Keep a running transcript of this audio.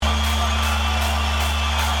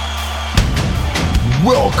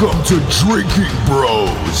Welcome to Drinking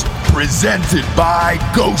Bros, presented by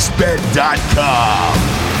GhostBed.com.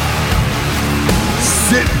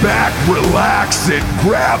 Sit back, relax, and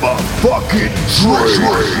grab a fucking drink.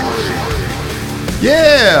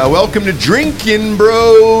 Yeah, welcome to Drinking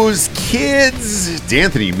Bros, kids.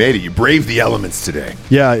 D'Anthony, you made it. You braved the elements today.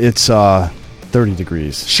 Yeah, it's 30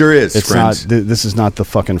 degrees. Sure is, it's friends. Not, this is not the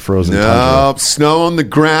fucking frozen No, tundra. snow on the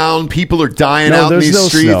ground. People are dying out in these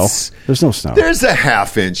streets. Snow. There's no snow. There's a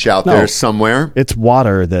half inch out there somewhere. It's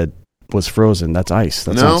water that was frozen. That's ice.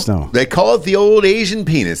 That's not snow. They call it the old Asian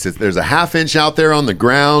penis. There's a half inch out there on the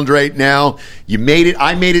ground right now. You made it.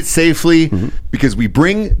 I made it safely because we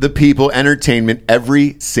bring the people entertainment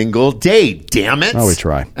every single day. Damn it. Oh, we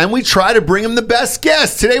try. And we try to bring them the best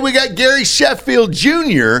guests. Today we got Gary Sheffield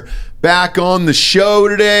Jr. back on the show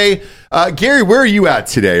today. Gary, where are you at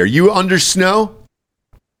today? Are you under snow?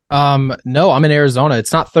 No, I'm in Arizona.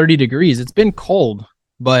 It's not 30 degrees. It's been cold,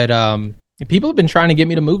 but people have been trying to get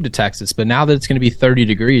me to move to Texas, but now that it's going to be 30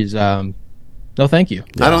 degrees, no thank you.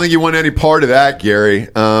 Yeah. I don't think you want any part of that, Gary.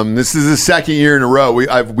 This is the second year in a row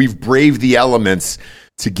we've braved the elements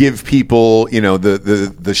to give people,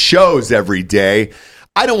 the shows every day.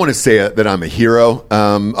 I don't want to say that I'm a hero.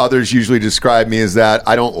 Others usually describe me as that.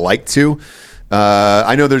 I don't like to.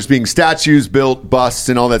 I know there's being statues built, busts,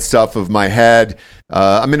 and all that stuff of my head.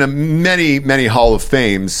 I'm in many, many Hall of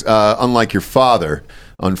Fames, unlike your father,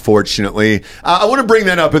 unfortunately. I want to bring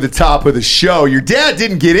that up at the top of the show. Your dad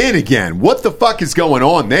didn't get in again. What the fuck is going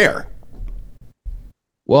on there?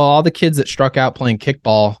 Well, all the kids that struck out playing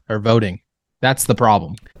kickball are voting. That's the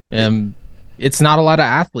problem. It's not a lot of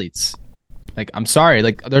athletes. I'm sorry.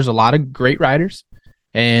 There's a lot of great riders,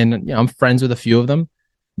 and I'm friends with a few of them,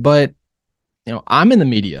 but I'm in the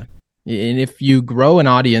media, and if you grow an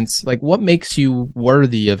audience, what makes you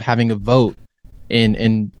worthy of having a vote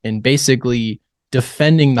and basically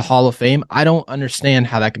defending the Hall of Fame? I don't understand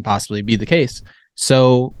how that can possibly be the case.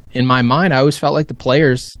 So in my mind, I always felt like the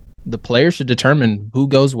players should determine who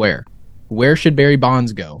goes where. Where should Barry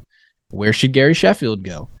Bonds go? Where should Gary Sheffield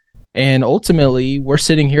go? And ultimately, we're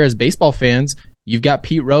sitting here as baseball fans. You've got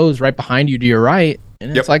Pete Rose right behind you to your right.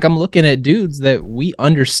 And it's like I'm looking at dudes that we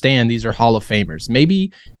understand these are Hall of Famers.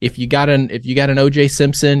 Maybe if you got an O.J.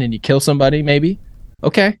 Simpson and you kill somebody, maybe,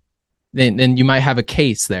 okay, then you might have a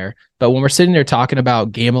case there. But when we're sitting there talking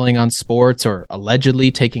about gambling on sports or allegedly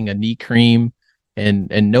taking a knee cream and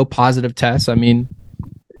no positive tests, I mean,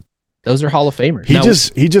 those are Hall of Famers.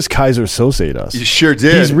 He just Kaiser Sosa'd us. You sure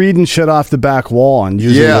did. He's reading shit off the back wall and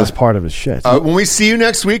using it as part of his shit. When we see you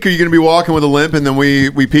next week, are you going to be walking with a limp and then we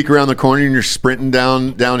peek around the corner and you're sprinting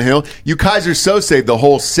downhill? You Kaiser Sosa'd the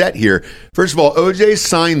whole set here. First of all, OJ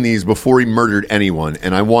signed these before he murdered anyone,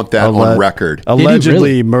 and I want that on record.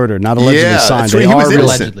 Allegedly murdered, not allegedly signed.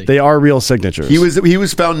 They are real signatures. He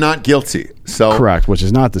was found not guilty. So correct, which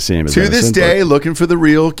is not the same as to this day, looking for the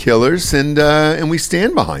real killers, and we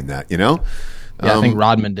stand behind that. Yeah, I think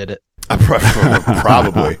Rodman did it.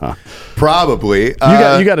 Probably. You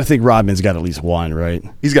got to think Rodman's got at least one, right?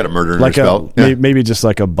 He's got a murder in his belt. Maybe just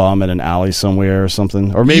like a bum in an alley somewhere or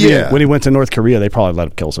something. Or maybe when he went to North Korea, they probably let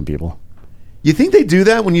him kill some people. You think they do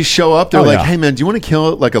that when you show up? They're hey, man, do you want to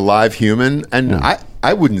kill like a live human? And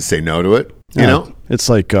I wouldn't say no to it. You know? It's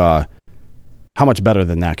like, how much better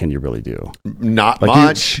than that can you really do? Not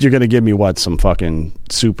much. You're going to give me some fucking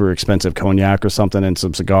super expensive cognac or something and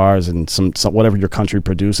some cigars and some whatever your country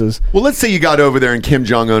produces. Well, let's say you got over there and Kim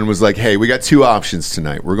Jong-un was like, hey, we got two options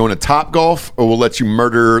tonight. We're going to Topgolf or we'll let you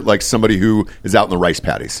murder like somebody who is out in the rice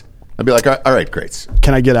paddies. I'd be like, all right, great.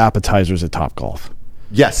 Can I get appetizers at Topgolf?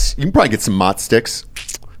 Yes. You can probably get some mott sticks.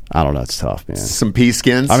 I don't know. It's tough, man. Some pea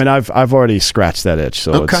skins. I mean, I've already scratched that itch,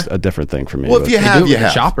 so it's a different thing for me. Well, if you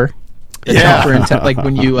have. Chopper. Chopper like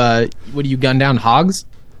when you what do you gun down hogs?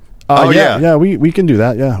 Yeah, we can do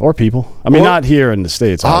that. Yeah, or people. I mean, not here in the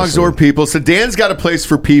States. Hogs or people. So Dan's got a place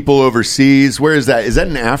for people overseas. Where is that? Is that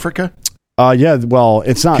in Africa? Yeah. Well,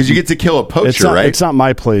 it's not because you get to kill a poacher, right? It's not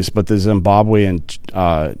my place, but the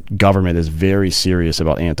Zimbabwean government is very serious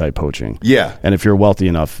about anti-poaching. Yeah, and if you're wealthy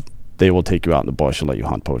enough, they will take you out in the bush and let you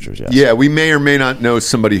hunt poachers. Yes. Yeah, we may or may not know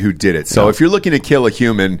somebody who did it. So if you're looking to kill a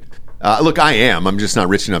human, look, I am. I'm just not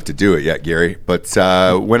rich enough to do it yet, Gary. But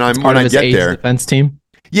when I get there, defense team.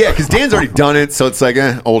 Yeah, because Dan's already done it, so it's like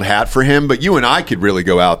old hat for him. But you and I could really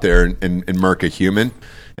go out there and murk a human,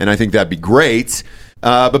 and I think that'd be great.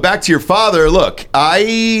 But back to your father. Look,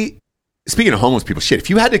 speaking of homeless people, shit. If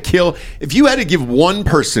you had to give one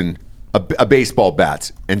person a baseball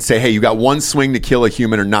bat and say, hey, you got one swing to kill a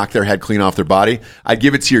human or knock their head clean off their body, I'd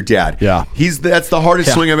give it to your dad. Yeah. That's the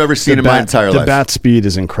hardest swing I've ever seen in my entire life. The bat speed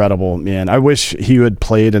is incredible, man. I wish he had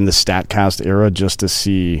played in the StatCast era just to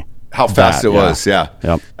see how fast it was. Yeah.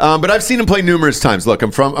 Yep. But I've seen him play numerous times. Look,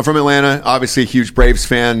 I'm from Atlanta, obviously a huge Braves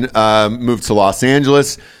fan, moved to Los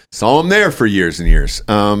Angeles. Saw him there for years and years.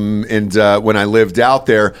 And when I lived out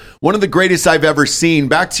there, one of the greatest I've ever seen,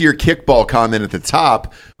 back to your kickball comment at the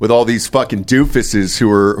top, with all these fucking doofuses who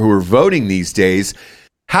are voting these days,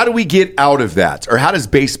 how do we get out of that? Or how does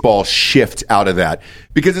baseball shift out of that?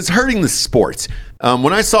 Because it's hurting the sport.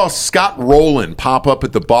 When I saw Scott Rowland pop up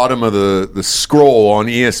at the bottom of the scroll on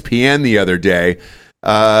ESPN the other day,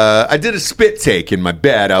 I did a spit take in my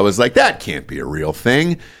bed. I was like, that can't be a real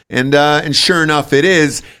thing. And sure enough, it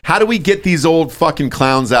is. How do we get these old fucking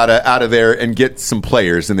clowns out of there and get some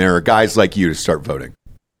players in there, or guys like you, to start voting?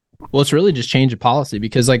 Well, it's really just change of policy,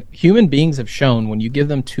 because like human beings have shown, when you give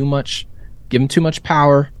them too much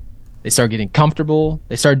power, they start getting comfortable.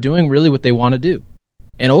 They start doing really what they want to do.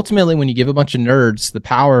 And ultimately, when you give a bunch of nerds the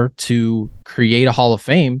power to create a Hall of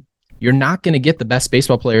Fame, you're not going to get the best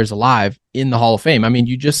baseball players alive in the Hall of Fame. I mean,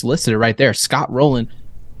 you just listed it right there. Scott Rowland.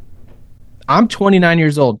 I'm 29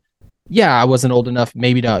 years old. Yeah, I wasn't old enough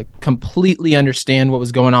maybe to completely understand what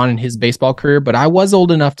was going on in his baseball career, but I was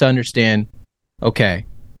old enough to understand, okay,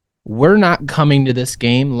 we're not coming to this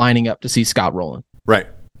game lining up to see Scott Rowland. Right.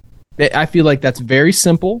 I feel like that's very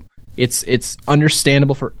simple. It's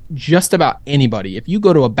understandable for just about anybody. If you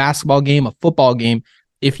go to a basketball game, a football game,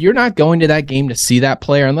 if you're not going to that game to see that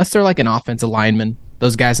player, unless they're like an offensive lineman,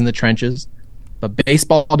 those guys in the trenches, but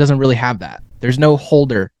baseball doesn't really have that. There's no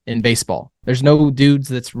holder in baseball. There's no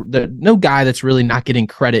no guy that's really not getting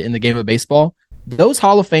credit in the game of baseball. Those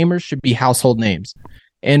Hall of Famers should be household names.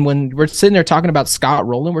 And when we're sitting there talking about Scott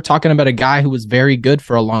Rowland, we're talking about a guy who was very good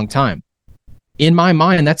for a long time. In my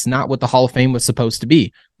mind, that's not what the Hall of Fame was supposed to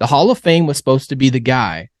be. The Hall of Fame was supposed to be the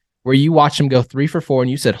guy where you watch him go 3 for 4 and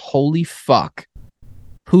you said, holy fuck,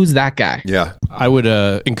 who's that guy? Yeah. I would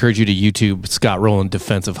encourage you to YouTube Scott Rowland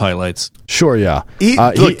defensive highlights. Sure, yeah.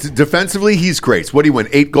 Defensively, he's great. What do you win?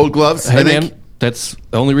 8 Gold Gloves, hey, I think? Man, that's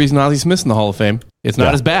the only reason Ozzie Smith's in the Hall of Fame. It's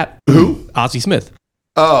not his bat. Who? Ozzie Smith.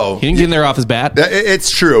 Oh. He didn't get in there off his bat.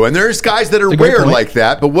 It's true. And there's guys that are rare like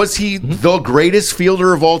that, but was he the greatest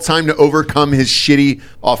fielder of all time to overcome his shitty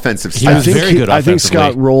offensive stats? He was very good offensively. I think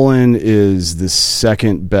Scott Rowland is the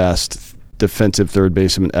second best defensive third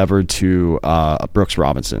baseman ever to Brooks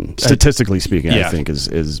Robinson. Statistically speaking, I think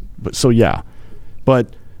is so yeah.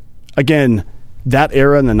 But again, that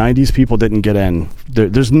era in the 90s, people didn't get in.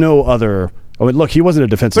 There's no other. I mean, look, he wasn't a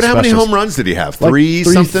defensive specialist. But how many home runs did he have? Three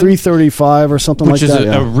something? 335 or something like that. Which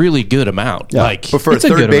is a really good amount. Yeah. But for a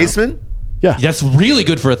third baseman? Yeah. That's really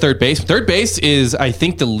good for a third base. Third base is, I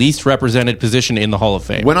think, the least represented position in the Hall of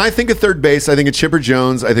Fame. When I think of third base, I think of Chipper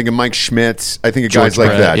Jones, I think of Mike Schmidt, I think of guys like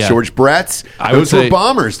that. Yeah. George Brett. Those were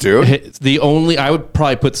bombers, dude. I would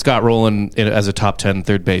probably put Scott Rowland as a top 10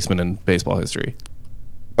 third baseman in baseball history.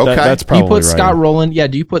 Okay. That's probably do you put right. Scott Rowland? Yeah,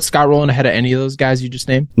 do you put Scott Rowland ahead of any of those guys you just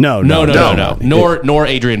named? No. Nor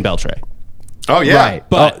Adrian Beltre. Oh yeah, right.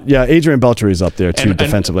 But Adrian Beltre is up there too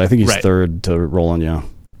defensively. I think he's third to Rowland. Yeah,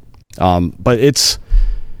 but it's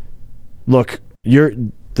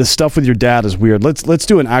the stuff with your dad is weird. Let's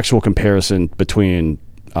do an actual comparison between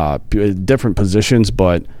different positions,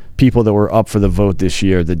 but people that were up for the vote this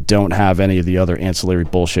year that don't have any of the other ancillary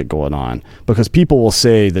bullshit going on. Because people will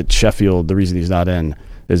say that Sheffield, the reason he's not in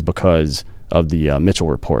is because of the Mitchell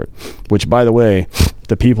report, which, by the way,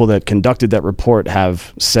 the people that conducted that report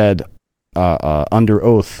have said under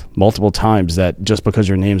oath multiple times that just because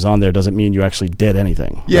your name's on there doesn't mean you actually did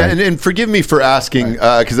anything. Yeah, right? and forgive me for asking,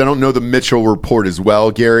 because I don't know the Mitchell report as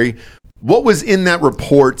well, Gary. What was in that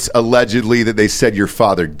report allegedly that they said your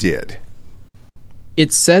father did?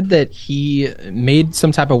 It said that he made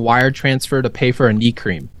some type of wire transfer to pay for a knee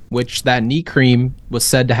cream, which that knee cream was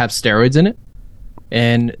said to have steroids in it.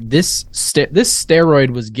 And this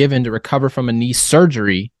steroid was given to recover from a knee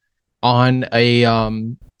surgery on a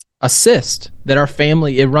cyst that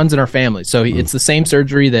it runs in our family. So it's the same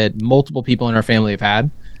surgery that multiple people in our family have had.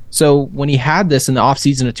 So when he had this in the off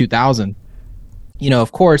season of 2000,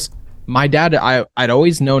 of course, my dad, I'd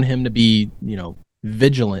always known him to be,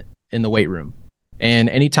 vigilant in the weight room. And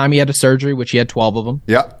anytime he had a surgery, which he had 12 of them,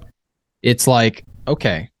 it's like,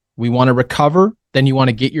 okay, we want to recover. Then you want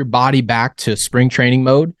to get your body back to spring training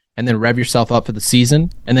mode and then rev yourself up for the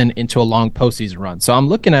season and then into a long postseason run. So I'm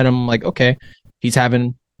looking at him like, okay, he's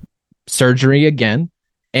having surgery again.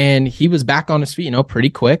 And he was back on his feet, pretty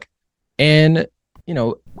quick. And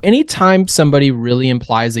anytime somebody really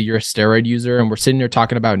implies that you're a steroid user and we're sitting there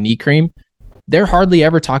talking about knee cream, they're hardly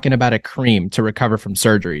ever talking about a cream to recover from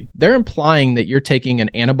surgery. They're implying that you're taking an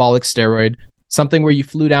anabolic steroid, something where you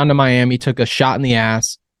flew down to Miami, took a shot in the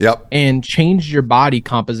ass, and changed your body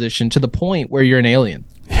composition to the point where you're an alien.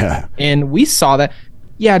 Yeah. And we saw that.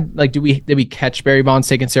 Yeah, like did we catch Barry Bonds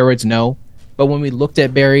taking steroids? No. But when we looked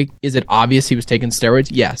at Barry, is it obvious he was taking steroids?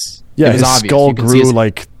 Yes. Yeah, it was his obvious. skull grew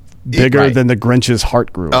like bigger than the Grinch's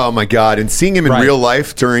heart grew. Oh my God. And seeing him in real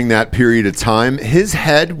life during that period of time, his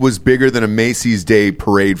head was bigger than a Macy's Day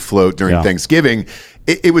Parade float during Thanksgiving.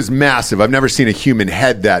 It was massive. I've never seen a human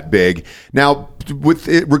head that big. Now,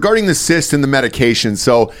 regarding the cyst and the medication,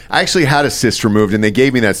 so I actually had a cyst removed, and they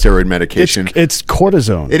gave me that steroid medication. It's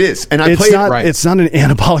cortisone. It is, and it's not an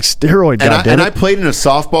anabolic steroid. And I played in a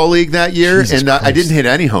softball league that year, and I didn't hit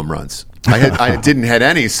any home runs. I didn't hit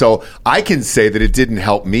any, so I can say that it didn't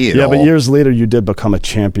help me at all. Yeah, but years later, you did become a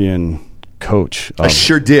champion coach. I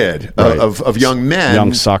sure did, of young men,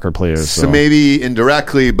 young soccer players. So maybe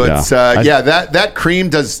indirectly, but that cream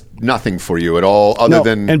does nothing for you at all, other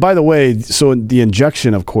than. And by the way, so the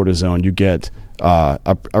injection of cortisone, you get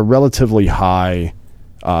a relatively high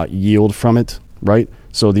yield from it, right?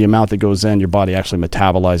 So the amount that goes in, your body actually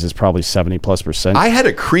metabolizes probably 70+%. I had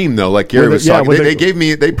a cream though, like Gary was talking.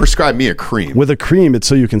 They prescribed me a cream. With a cream, it's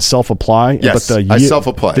so you can self-apply. Yes, but I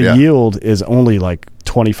self-apply. The yield is only like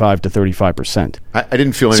 25 to 35%. I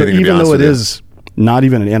didn't feel anything. So even though it is not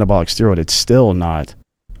even an anabolic steroid, it's still not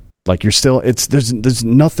like there's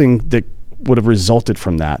nothing that would have resulted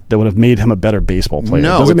from that would have made him a better baseball player.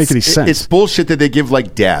 No, it doesn't make any sense. It's bullshit that they give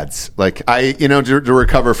like dads. Like to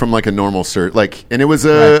recover from like a normal and it was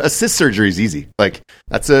a cyst surgery is easy. Like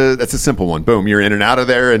that's a simple one. Boom, you're in and out of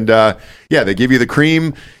there. And they give you the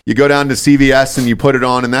cream. You go down to CVS and you put it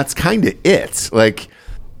on, and that's kind of it. Like,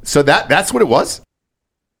 so that's what it was.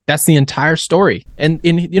 That's the entire story. And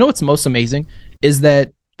you know what's most amazing is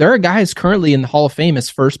that there are guys currently in the Hall of Fame as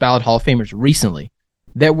first ballot Hall of Famers recently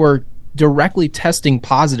that were directly testing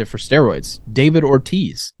positive for steroids. David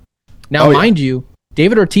Ortiz. Now, mind you,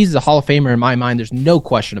 David Ortiz is a Hall of Famer in my mind. There's no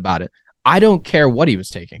question about it. I don't care what he was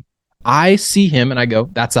taking. I see him and I go,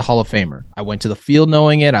 that's a Hall of Famer. I went to the field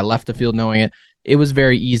knowing it. I left the field knowing it. It was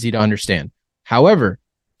very easy to understand. However,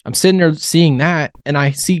 I'm sitting there seeing that, and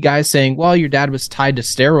I see guys saying, well, your dad was tied to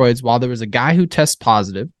steroids, while there was a guy who tests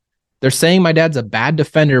positive. They're saying my dad's a bad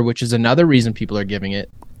defender, which is another reason people are giving it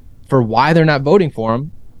for why they're not voting for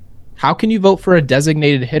him. How can you vote for a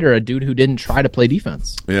designated hitter, a dude who didn't try to play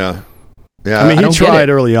defense? Yeah. I mean, he tried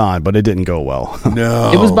early on, but it didn't go well.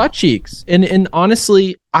 No. It was butt cheeks. And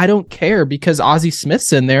honestly, I don't care because Ozzie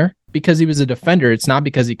Smith's in there because he was a defender. It's not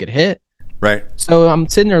because he could hit. Right. So I'm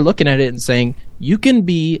sitting there looking at it and saying, you can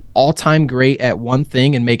be all-time great at one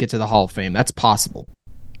thing and make it to the Hall of Fame. That's possible.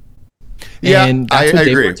 Yeah, and that's what I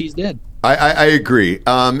Dave agree. Ortiz did. I agree.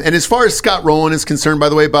 And as far as Scott Rowland is concerned, by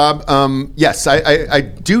the way, Bob, yes, I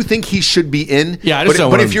do think he should be in. Yeah, I just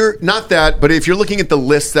don't but want if you're not that, but if you're looking at the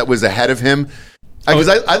list that was ahead of him, because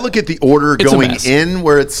I look at the order going in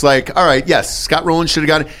where it's like, all right, yes, Scott Rowland should have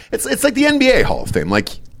gotten. It's like the NBA Hall of Fame. Like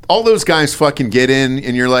all those guys fucking get in,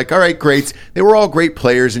 and you're like, all right, great. They were all great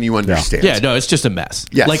players, and you understand. Yeah, no, it's just a mess.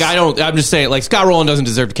 Yes. Like I'm just saying, like Scott Rowland doesn't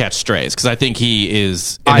deserve to catch strays because I think he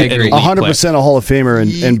is. I agree. 100% a Hall of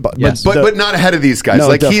Famer, but not ahead of these guys. No,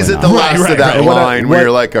 like he's at the last of that line where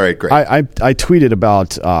you're like, all right, great. I tweeted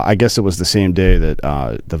about. I guess it was the same day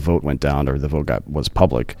that the vote went down or the vote was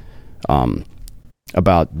public.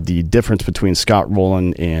 About the difference between Scott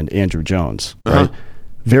Rowland and Andrew Jones, right?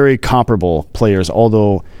 Very comparable players,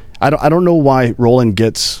 although I don't know why Rowland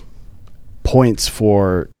gets points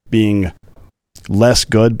for being less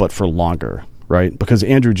good, but for longer, right? Because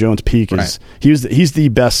Andrew Jones' peak is he's the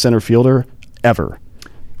best center fielder ever,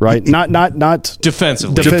 right? Not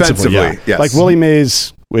defensively. Yeah. Yes. Like Willie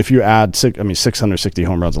Mays, if you add 660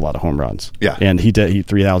 home runs, a lot of home runs. Yeah, and he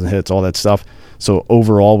 3,000 hits, all that stuff. So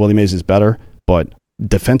overall, Willie Mays is better, but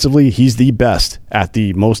defensively, he's the best at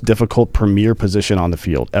the most difficult premier position on the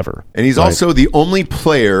field ever. And he's also the only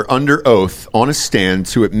player under oath on a stand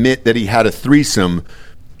to admit that he had a threesome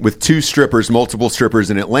with multiple strippers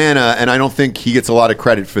in Atlanta, and I don't think he gets a lot of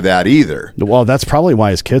credit for that either. Well, that's probably why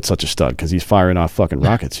his kid's such a stud, because he's firing off fucking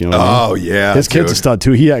rockets. You know what I mean? Oh, yeah. His kid's a stud,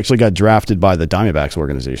 too. He actually got drafted by the Diamondbacks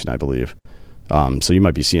organization, I believe. So you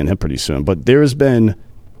might be seeing him pretty soon. But there's been...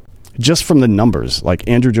 just from the numbers, like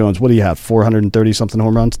Andrew Jones, what do you have? 430-something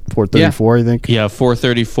home runs? 434, I think? Yeah,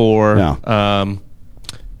 434. Yeah.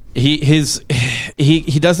 It's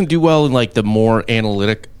he doesn't do well in like the more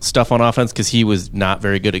analytic stuff on offense because he was not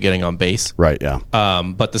very good at getting on base. Right. Yeah.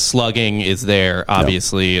 But the slugging is there,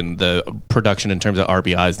 obviously, and the production in terms of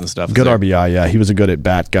RBIs and stuff. Good RBI. Yeah, he was a good at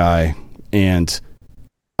bat guy, and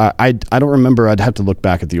I don't remember. I'd have to look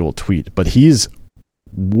back at the old tweet, but he's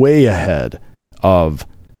way ahead of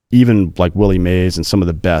even like Willie Mays and some of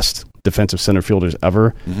the best defensive center fielders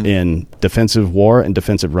ever in defensive WAR and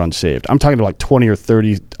defensive runs saved. I'm talking about like 20 or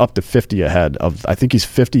 30 up to 50 ahead of, I think he's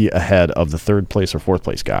 50 ahead of the third place or fourth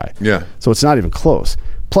place guy. Yeah. So it's not even close.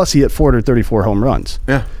 Plus he hit 434 home runs.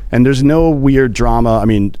 Yeah. And there's no weird drama. I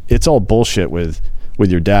mean, it's all bullshit with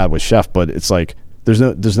your dad, with Chef, but it's like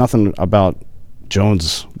there's nothing about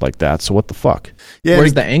Jones like that. So what the fuck? Yeah.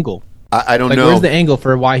 Where's the angle? I don't like, know. Where's the angle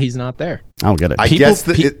for why he's not there? I don't get it. I guess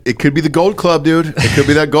it could be the Gold Club, dude. It could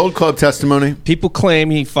be that Gold Club testimony. People claim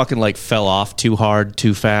he fucking like fell off too hard,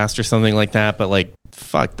 too fast, or something like that. But like,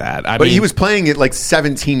 fuck that. I But mean, he was playing at like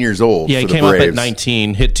 17 years old. Yeah, he for the came up at Braves.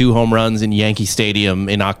 19, hit 2 home runs in Yankee Stadium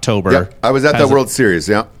in October. Yep. I was at that World Series,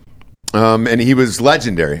 yeah. And he was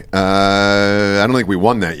legendary. I don't think we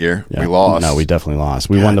won that year. Yeah. We lost. No, we definitely lost.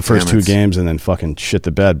 We God won the first damn 2 it. games and then fucking shit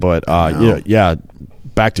the bed. But yeah,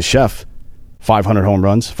 back to Chef. 500 home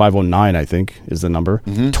runs, 509 I think is the number.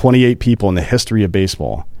 28 people in the history of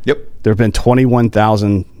baseball. Yep. There have been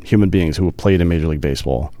 21,000 human beings who have played in Major League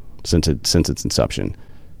Baseball since its inception.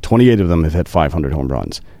 28 of them have hit 500 home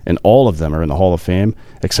runs, and all of them are in the Hall of Fame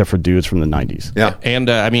except for dudes from the 90s. Yeah. And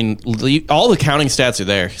I mean, all the counting stats are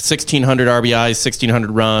there. 1,600 RBIs,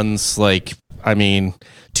 1,600 runs. Like, I mean,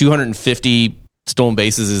 250 stolen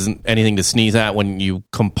bases isn't anything to sneeze at when you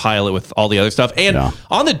compile it with all the other stuff. And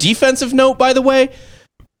on the defensive note, by the way,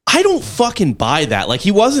 I don't fucking buy that. Like, he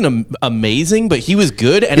wasn't amazing, but he was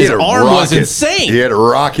good, and his arm was insane. He had a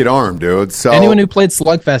rocket arm, dude. So Anyone who played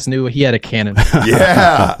Slugfest knew he had a cannon.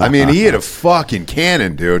 yeah, I mean, he had a fucking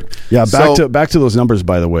cannon, dude. Yeah, back to those numbers,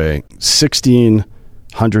 by the way.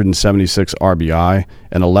 1,676 RBI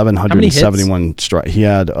and 1,171 strikes. He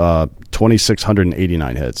had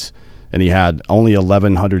 2,689 hits. And he had only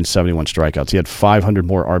 1,171 strikeouts. He had 500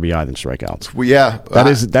 more RBI than strikeouts. Well, yeah,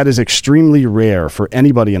 that is extremely rare for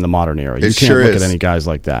anybody in the modern era. You can't look at any guys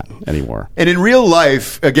like that anymore. And in real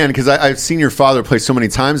life, again, because I've seen your father play so many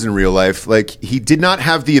times in real life, like he did not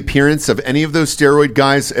have the appearance of any of those steroid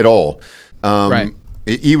guys at all. Right.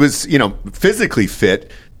 He was, physically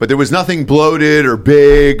fit, but there was nothing bloated or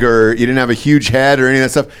big, or he didn't have a huge head or any of that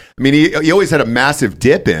stuff. I mean, he always had a massive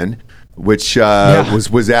dip in, which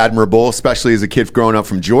was admirable, especially as a kid growing up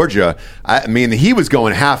from Georgia. I mean, he was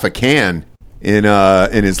going half a can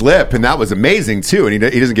in his lip, and that was amazing too. And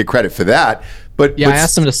he doesn't get credit for that. But I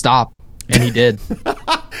asked him to stop, and he did.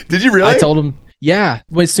 Did you really? I told him, yeah.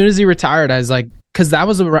 Well, as soon as he retired, I was like, because that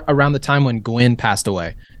was around the time when Gwynn passed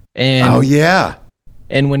away. And oh yeah.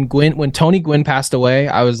 And when Tony Gwynn passed away,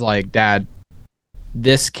 I was like, Dad,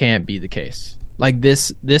 this can't be the case. Like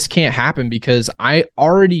this can't happen, because I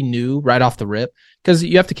already knew right off the rip, because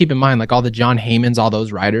you have to keep in mind, like all the John Heymans, all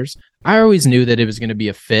those writers, I always knew that it was going to be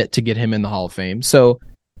a fit to get him in the Hall of Fame. So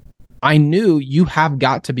I knew you have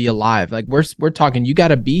got to be alive. Like we're talking, you got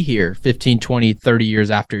to be here 15, 20, 30 years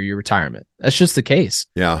after your retirement. That's just the case.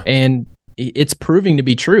 Yeah. And it's proving to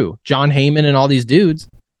be true. John Heyman and all these dudes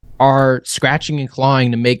are scratching and clawing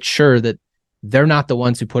to make sure that they're not the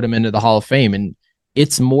ones who put him into the Hall of Fame. And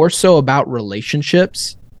it's more so about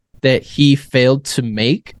relationships that he failed to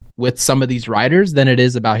make with some of these writers than it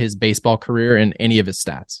is about his baseball career and any of his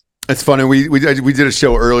stats. It's funny. We did a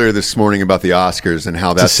show earlier this morning about the Oscars and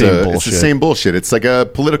how it's the same bullshit. It's like a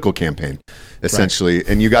political campaign, essentially. Right.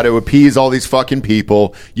 And you got to appease all these fucking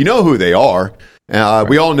people. You know who they are. Right.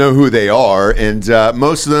 We all know who they are. And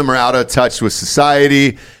most of them are out of touch with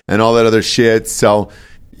society and all that other shit. So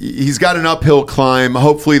he's got an uphill climb.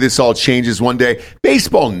 Hopefully this all changes one day.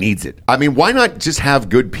 Baseball needs it. I mean, why not just have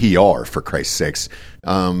good PR, for Christ's sakes?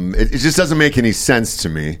 It just doesn't make any sense to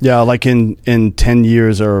me. Yeah, like in 10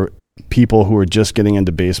 years, are people who are just getting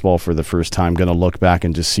into baseball for the first time going to look back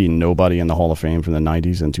and just see nobody in the Hall of Fame from the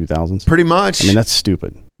 90s and 2000s? Pretty much. I mean, that's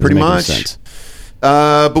stupid. Pretty make any much. sense.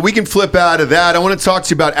 But we can flip out of that. I want to talk to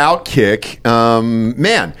you about Outkick.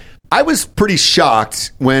 Man, I was pretty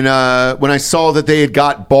shocked when I saw that they had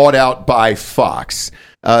got bought out by Fox.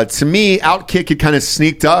 To me, Outkick had kind of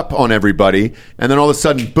sneaked up on everybody, and then all of a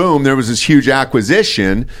sudden, boom, there was this huge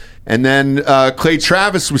acquisition, and then Clay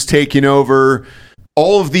Travis was taking over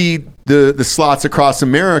all of the slots across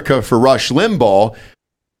America for Rush Limbaugh.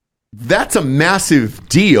 That's a massive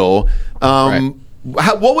deal. Right.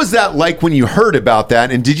 What was that like when you heard about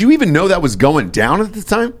that, and did you even know that was going down at the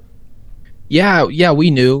time? Yeah,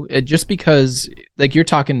 we knew it just because like you're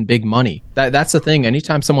talking big money. That's the thing.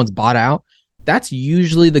 Anytime someone's bought out, that's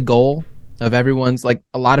usually the goal of everyone's, like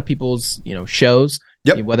a lot of people's, shows,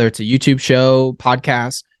 whether it's a YouTube show,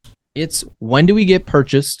 podcast, it's when do we get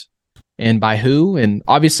purchased and by who? And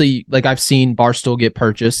obviously, like I've seen Barstool get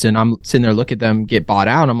purchased and I'm sitting there looking at them get bought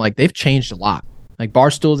out. I'm like, they've changed a lot. Like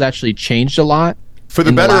Barstool's actually changed a lot. For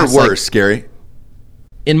the better or worse, Gary?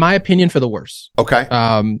 In my opinion, for the worse. Okay.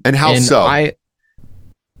 And how so?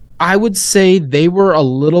 I would say they were a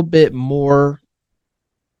little bit more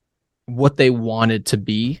what they wanted to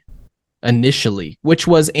be initially, which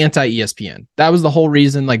was anti-ESPN. That was the whole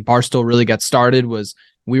reason like Barstool really got started, was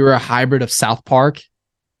we were a hybrid of South Park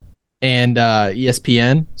and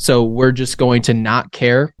ESPN. So we're just going to not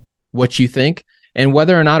care what you think. And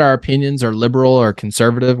whether or not our opinions are liberal or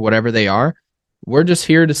conservative, whatever they are, we're just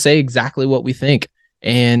here to say exactly what we think.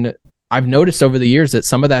 And I've noticed over the years that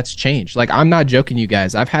some of that's changed. Like, I'm not joking, you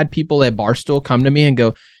guys. I've had people at Barstool come to me and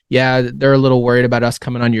go, yeah, they're a little worried about us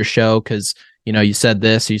coming on your show because, you said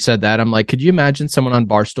this, you said that. I'm like, could you imagine someone on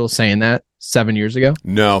Barstool saying that 7 years ago?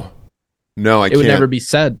 No, I can't. It would never be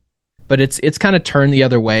said. But it's kind of turned the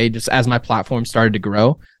other way just as my platform started to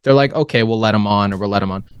grow. They're like, okay, we'll let them on or we'll let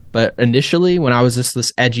them on. But initially, when I was just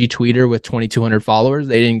this edgy tweeter with 2,200 followers,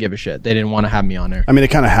 they didn't give a shit. They didn't want to have me on there. I mean, it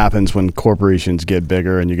kind of happens when corporations get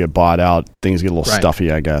bigger and you get bought out. Things get a little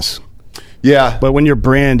stuffy, I guess. Yeah. But when your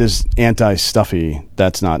brand is anti-stuffy,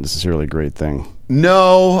 that's not necessarily a great thing.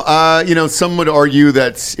 No. Some would argue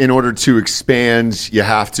that in order to expand, you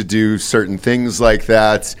have to do certain things like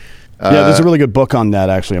that. Yeah, there's a really good book on that,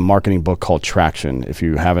 actually, a marketing book called Traction. If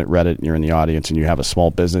you haven't read it and you're in the audience and you have a small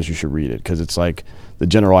business, you should read it, because it's like the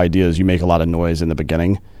general idea is you make a lot of noise in the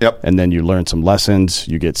beginning, and then you learn some lessons,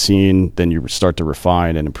 you get seen, then you start to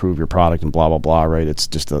refine and improve your product and blah, blah, blah, right? It's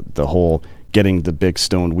just the whole getting the big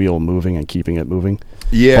stone wheel moving and keeping it moving.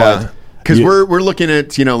 Yeah. Because we're looking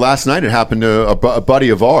at, last night it happened to a buddy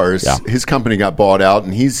of ours. Yeah. His company got bought out,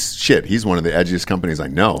 and he's one of the edgiest companies I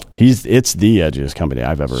know. It's the edgiest company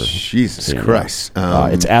I've ever Jesus seen. Christ.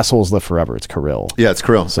 It's Assholes Live Forever. It's Kirill. Yeah, it's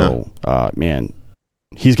Kirill. So, man,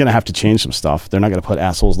 he's going to have to change some stuff. They're not going to put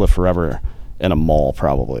Assholes Live Forever in a mall,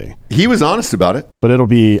 probably. He was honest about it. But it'll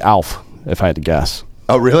be Alf, if I had to guess.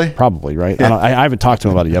 Oh, really? Probably, right? Yeah. I haven't talked to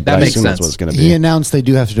him about it yet, but I assume that's what it's going to be. He announced they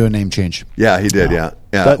do have to do a name change. Yeah, he did, yeah.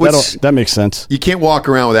 That makes sense. You can't walk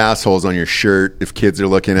around with assholes on your shirt if kids are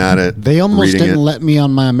looking at it. They almost didn't let me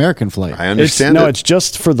on my American flight. I understand it's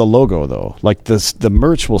just for the logo, though. Like, the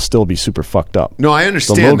merch will still be super fucked up. No, I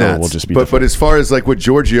understand the logo that. Will just be but as far as like what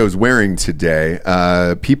Giorgio's wearing today,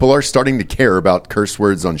 people are starting to care about curse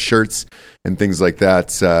words on shirts and things like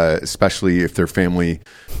that, especially if they're family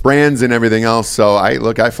brands and everything else. So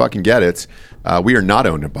I fucking get it. We are not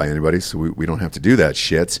owned by anybody, so we don't have to do that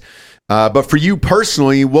shit. But for you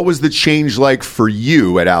personally, what was the change like for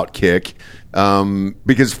you at Outkick?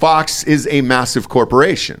 Because Fox is a massive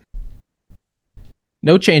corporation.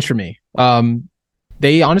 No change for me.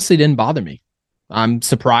 They honestly didn't bother me. I'm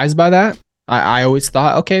surprised by that. I always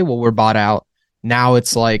thought, okay, well, we're bought out. Now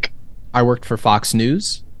it's like I worked for Fox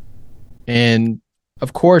News. And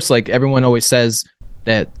of course, like everyone always says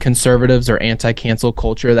that conservatives are anti-cancel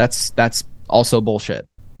culture. That's also bullshit.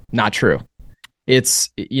 Not true. It's,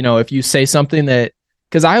 if you say something that,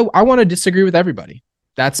 because I want to disagree with everybody.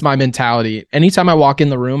 That's my mentality. Anytime I walk in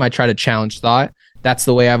the room, I try to challenge thought. That's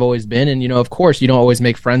the way I've always been. And, of course, you don't always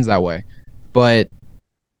make friends that way. But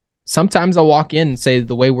sometimes I'll walk in and say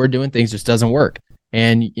the way we're doing things just doesn't work.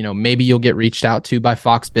 And, maybe you'll get reached out to by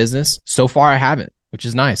Fox Business. So far, I haven't, which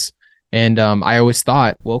is nice. And I always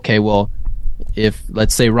thought, if,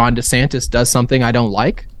 let's say, Ron DeSantis does something I don't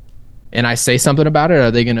like and I say something about it,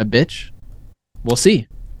 are they going to bitch? We'll see.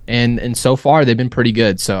 And so far, they've been pretty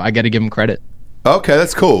good. So I got to give them credit. Okay,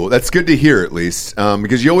 that's cool. That's good to hear, at least,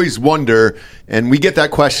 because you always wonder, and we get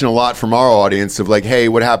that question a lot from our audience of like, hey,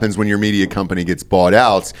 what happens when your media company gets bought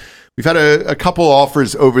out? We've had a couple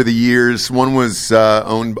offers over the years. One was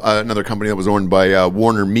owned another company that was owned by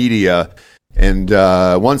Warner Media. And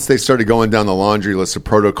once they started going down the laundry list of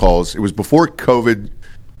protocols, it was before COVID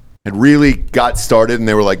had really got started, and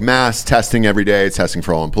they were like mass testing every day, testing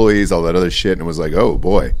for all employees, all that other shit. And it was like, oh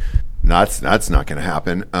boy, that's not going to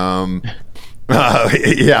happen.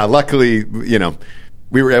 Yeah, luckily,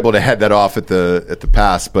 we were able to head that off at the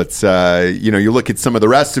pass. But you look at some of the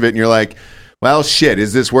rest of it, and you're like, well, shit,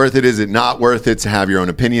 is this worth it? Is it not worth it to have your own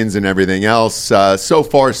opinions and everything else? So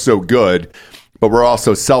far, so good. But we're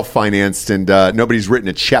also self-financed, and nobody's written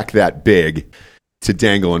a check that big. to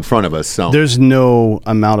dangle in front of us. So There's no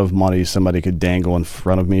amount of money somebody could dangle in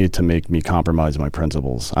front of me to make me compromise my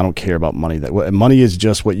principles. I don't care about money. Money is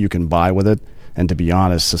just what you can buy with it. And to be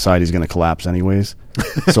honest, society's going to collapse anyways.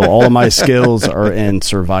 So all of my skills are in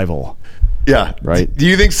survival. yeah, Right. Do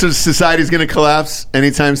you think society's going to collapse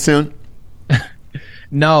anytime soon?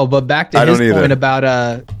 No, but back to I his don't either. point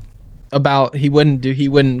about he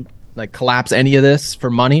wouldn't like collapse any of this for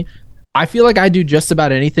money. I feel like I do just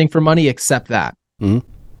about anything for money except that. Mhm.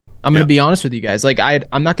 I'm going to be honest with you guys. Like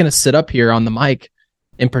I'm not going to sit up here on the mic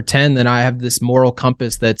and pretend that I have this moral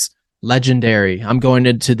compass that's legendary. I'm going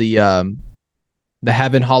into the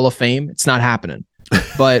Heaven Hall of Fame. It's not happening.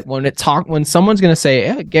 But when someone's going to say,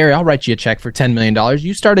 hey, Gary, I'll write you a check for $10 million.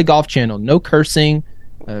 You start a golf channel, no cursing.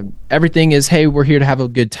 Everything is, hey, we're here to have a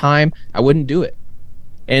good time. I wouldn't do it.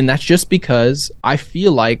 And that's just because I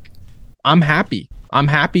feel like I'm happy. I'm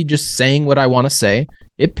happy just saying what I want to say.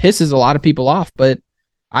 It pisses a lot of people off, but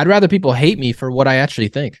I'd rather people hate me for what I actually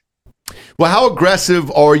think. Well, how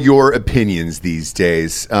aggressive are your opinions these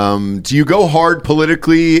days? Do you go hard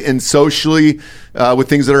politically and socially with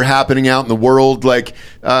things that are happening out in the world? Like,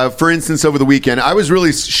 for instance, over the weekend, I was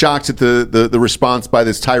really shocked at the response by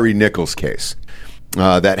this Tyree Nichols case.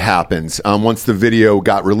 That happens once the video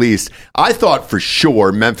got released. I thought for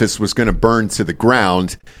sure Memphis was going to burn to the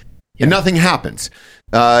ground, and nothing happened.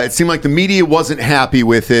 It seemed like the media wasn't happy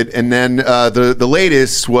with it, and then the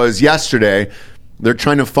latest was yesterday. They're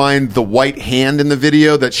trying to find the white hand in the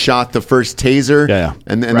video that shot the first taser,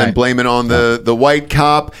 and then blame it on the white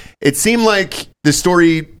cop. It seemed like the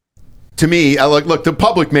story, to me, look, the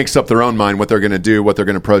public makes up their own mind what they're going to do, what they're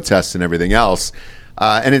going to protest, and everything else.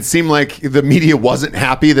 And it seemed like the media wasn't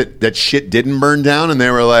happy that shit didn't burn down, and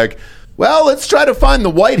they were like, well, let's try to find the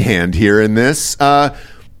white hand here in this.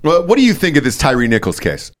 What do you think of this Tyree Nichols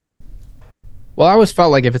case? Well, I always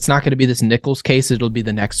felt like if it's not going to be this Nichols case, it'll be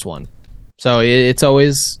the next one. So it's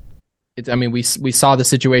always, I mean, we saw the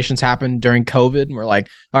situations happen during COVID, and we're like,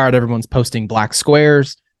 all right, everyone's posting black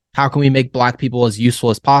squares. How can we make black people as useful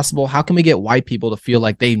as possible? How can we get white people to feel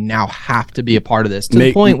like they now have to be a part of this? To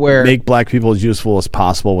the point where make black people as useful as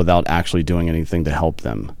possible without actually doing anything to help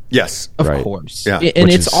them. Yes, of course. Yeah, and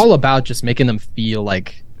it's all about just making them feel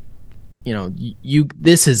like, you know,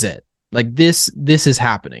 this is it. Like this is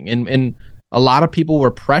happening, and a lot of people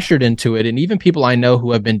were pressured into it, and even people I know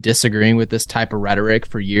who have been disagreeing with this type of rhetoric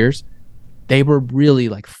for years, they were really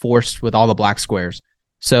like forced with all the black squares.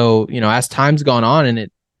 So, you know, as time's gone on and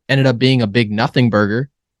it ended up being a big nothing burger,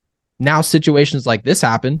 now situations like this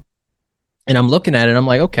happen, and I'm looking at it, I'm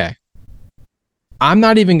like, okay, I'm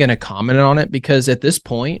not even going to comment on it, because at this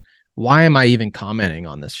point, why am I even commenting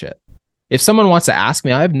on this shit? If someone wants to ask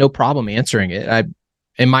me, I have no problem answering it.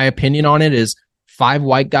 In my opinion on it is, 5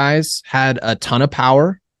 white guys had a ton of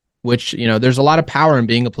power, which, you know, there's a lot of power in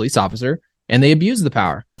being a police officer, and they abused the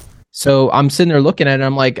power. So I'm sitting there looking at it, and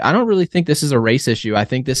I'm like, I don't really think this is a race issue. I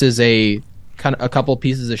think this is a couple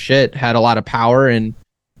pieces of shit had a lot of power and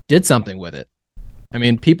did something with it. I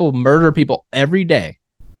mean, people murder people every day.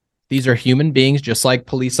 These are human beings, just like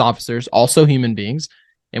police officers, also human beings.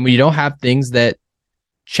 And when you don't have things that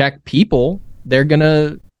check people, they're going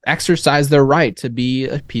to exercise their right to be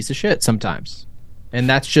a piece of shit sometimes. And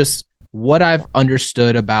that's just what I've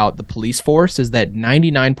understood about the police force, is that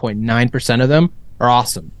 99.9% of them are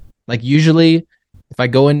awesome. Like, usually if I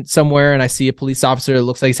go in somewhere and I see a police officer that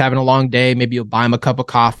looks like he's having a long day, maybe you'll buy him a cup of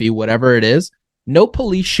coffee, whatever it is. No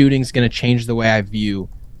police shooting is going to change the way I view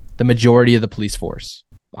the majority of the police force.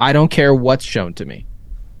 I don't care what's shown to me.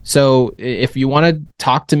 So if you want to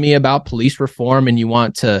talk to me about police reform and you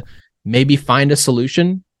want to maybe find a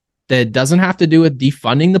solution that doesn't have to do with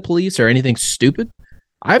defunding the police or anything stupid,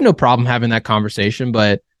 I have no problem having that conversation.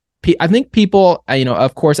 But I think people, you know,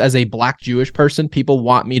 of course, as a black Jewish person, people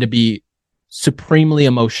want me to be supremely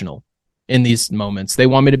emotional in these moments. They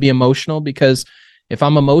want me to be emotional because if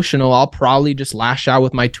I'm emotional, I'll probably just lash out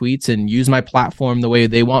with my tweets and use my platform the way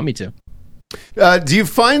they want me to. Do you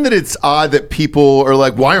find that it's odd that people are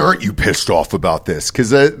like, why aren't you pissed off about this? Because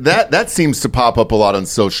that seems to pop up a lot on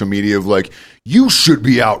social media of like, you should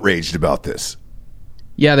be outraged about this.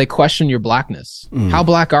 Yeah, they question your blackness. How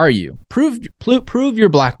black are you? Prove your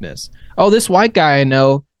blackness. Oh, this white guy I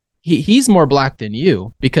know, he's more black than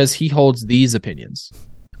you because he holds these opinions.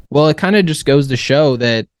 Well, it kind of just goes to show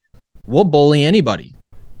that we'll bully anybody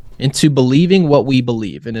into believing what we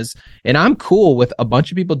believe. And I'm cool with a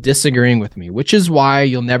bunch of people disagreeing with me, which is why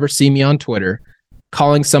you'll never see me on Twitter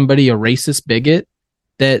calling somebody a racist bigot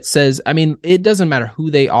that says, I mean, it doesn't matter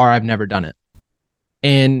who they are, I've never done it.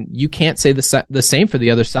 And you can't say the same for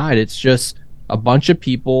the other side. It's just a bunch of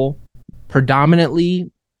people,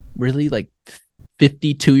 predominantly really like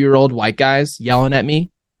 52-year-old white guys yelling at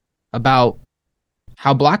me about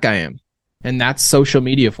how black I am. And that's social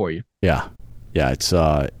media for you. Yeah. Yeah, it's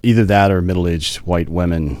either that or middle-aged white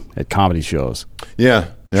women at comedy shows.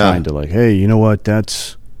 Yeah. Trying to like, hey, you know what?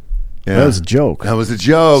 That was a joke. That was a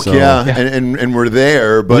joke, So- yeah. And we're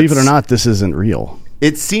there, but Believe it or not, this isn't real.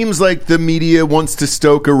 it seems like the media wants to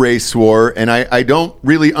stoke a race war, and I don't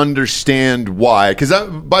really understand why. Because,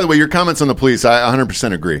 by the way, your comments on the police, I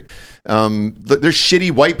 100% agree. There's shitty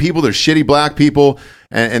white people, there's shitty black people,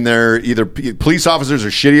 and they're either police officers or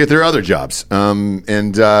shitty at their other jobs. We've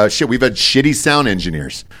had shitty sound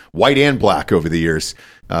engineers, white and black, over the years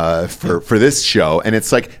for this show. And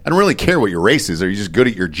it's like, I don't really care what your race is. Are you just good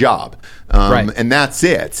at your job? Right. And that's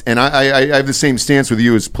it. And I have the same stance with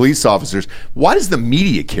you as police officers. Why does the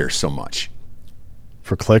media care so much?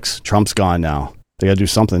 For clicks, Trump's gone now. They got to do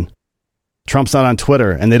something. Trump's not on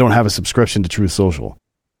Twitter, and they don't have a subscription to Truth Social.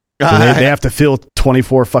 So they have to fill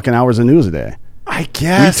 24 fucking hours of news a day. I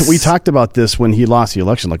guess. We talked about this when he lost the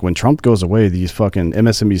election. Like, when Trump goes away, these fucking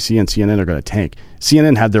MSNBC and CNN are going to tank.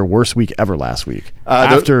 CNN had their worst week ever last week.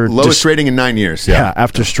 The lowest rating in 9 years. Yeah,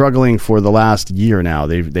 after struggling for the last year now,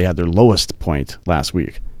 they had their lowest point last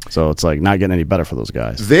week. So it's like not getting any better for those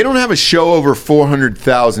guys. They don't have a show over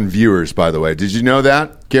 400,000 viewers, by the way. Did you know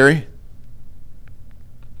that, Gary?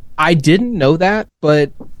 I didn't know that,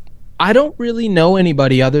 but I don't really know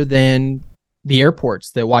anybody other than the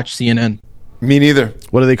airports that watch CNN. Me neither.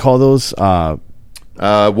 What do they call those?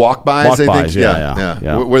 Walk-bys, Walk-bys, I think.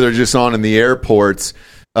 yeah. Where they're just on in the airports.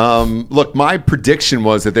 Look, my prediction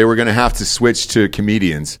was that they were going to have to switch to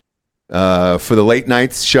comedians for the late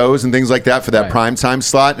night shows and things like that for that primetime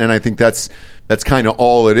slot. And I think that's kind of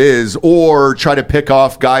all it is. Or try to pick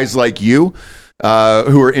off guys like you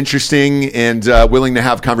who are interesting and willing to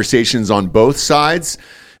have conversations on both sides.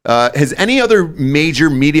 Has any other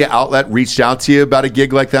major media outlet reached out to you about a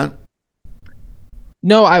gig like that?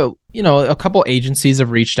 No, a couple agencies have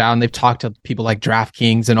reached out and they've talked to people like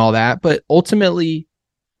DraftKings and all that, but ultimately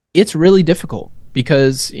it's really difficult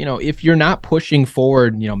because, if you're not pushing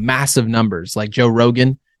forward, massive numbers like Joe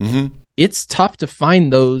Rogan, it's tough to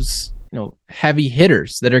find those, heavy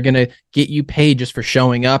hitters that are going to get you paid just for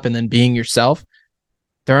showing up and then being yourself.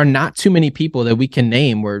 There are not too many people that we can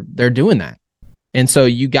name where they're doing that. And so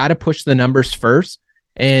you got to push the numbers first.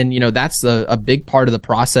 And, that's a big part of the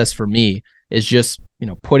process for me is just,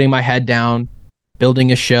 putting my head down,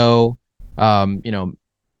 building a show,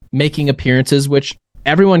 making appearances, which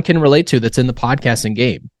everyone can relate to that's in the podcasting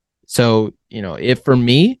game. So, if for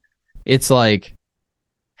me, it's like,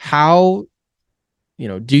 how,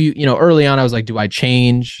 do you, early on, I was like, do I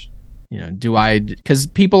change? Because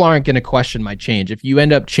people aren't going to question my change. If you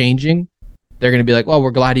end up changing, they're going to be like, well, we're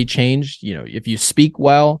glad he changed. If you speak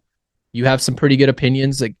well, you have some pretty good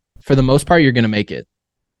opinions. Like, for the most part, you're going to make it.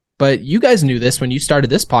 But you guys knew this when you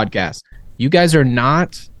started this podcast. You guys are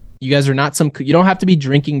not some, you don't have to be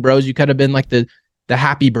drinking bros. You could have been like the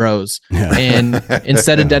happy bros. And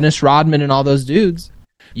instead of Dennis Rodman and all those dudes,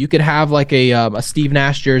 you could have like a Steve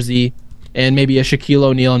Nash jersey and maybe a Shaquille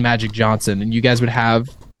O'Neal and Magic Johnson. And you guys would have,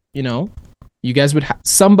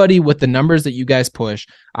 somebody with the numbers that you guys push.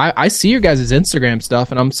 I see your guys' Instagram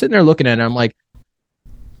stuff and I'm sitting there looking at it and I'm like,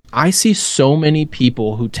 I see so many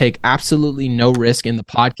people who take absolutely no risk in the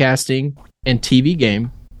podcasting and TV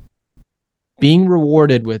game being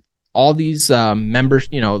rewarded with all these members,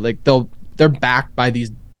 like they're backed by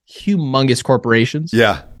these humongous corporations.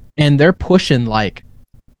 Yeah. And they're pushing like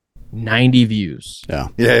 90 views.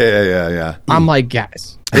 Yeah. I'm like,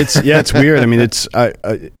 guys. It's weird. I mean, it's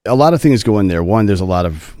a lot of things go in there. One, there's a lot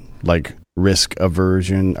of like risk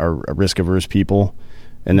aversion or risk averse people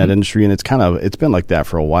in that industry, and it's been like that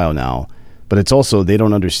for a while now. But it's also, they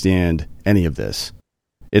don't understand any of this.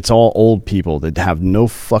 It's all old people that have no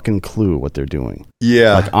fucking clue what they're doing.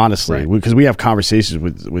 Yeah, like honestly, because we have conversations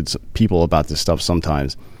with people about this stuff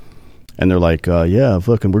sometimes, and they're like, "Yeah,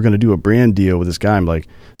 fucking, we're gonna do a brand deal with this guy." I'm like,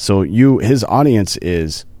 "So his audience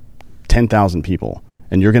is 10,000 people,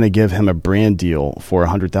 and you're gonna give him a brand deal for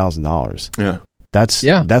 $100,000?" Yeah.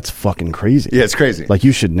 That's fucking crazy. Yeah, it's crazy. Like,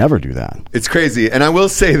 you should never do that. It's crazy. And I will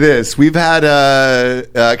say this. We've had,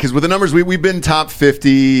 because with the numbers, we've been top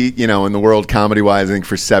 50, in the world comedy-wise, I think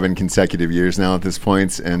for 7 consecutive years now at this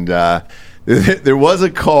point. And there was a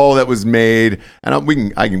call that was made, and we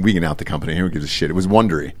can out the company. Who gives a shit? It was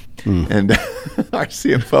Wondery. And our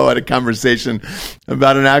CFO had a conversation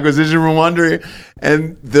about an acquisition from Wondery,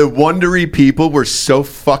 and the Wondery people were so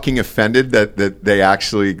fucking offended that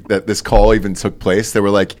this call even took place. They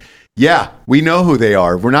were like, "Yeah, we know who they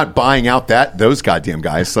are. We're not buying out those goddamn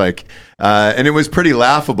guys." Like, And it was pretty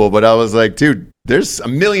laughable, but I was like, dude, there's a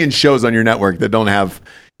million shows on your network that don't have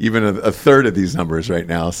even a third of these numbers right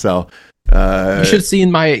now. So you should have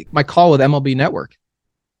seen my call with MLB Network.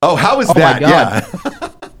 Oh, how was that? My God.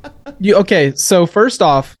 Yeah. Okay, so first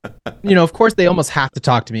off, of course they almost have to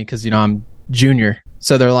talk to me because I'm junior.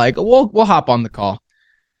 So they're like, we'll hop on the call.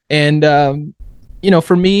 And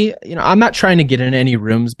for me, I'm not trying to get in any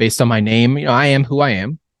rooms based on my name. I am who I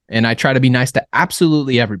am, and I try to be nice to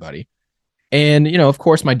absolutely everybody. And of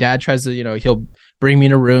course my dad tries to, he'll bring me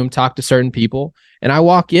in a room, talk to certain people, and I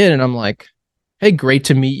walk in and I'm like, "Hey, great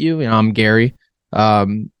to meet you. I'm Gary."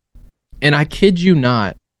 And I kid you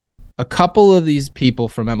not, a couple of these people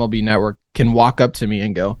from MLB Network can walk up to me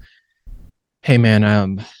and go, "Hey man, I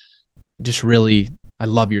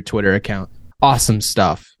love your Twitter account. Awesome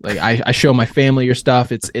stuff. Like I show my family your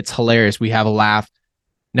stuff. It's hilarious. We have a laugh."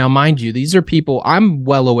 Now, mind you, these are people I'm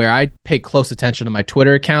well aware. I pay close attention to my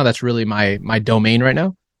Twitter account. That's really my domain right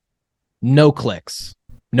now. No clicks,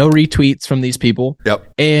 no retweets from these people. Yep.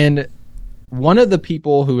 And one of the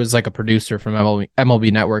people who is like a producer from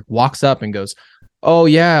MLB Network walks up and goes, "Oh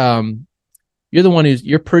yeah, you're the one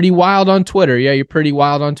you're pretty wild on Twitter. Yeah, you're pretty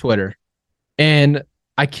wild on Twitter." And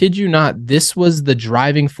I kid you not, this was the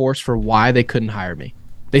driving force for why they couldn't hire me.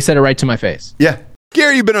 They said it right to my face. Yeah.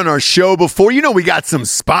 Gary, you've been on our show before. We got some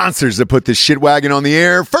sponsors that put this shit wagon on the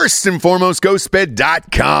air. First and foremost,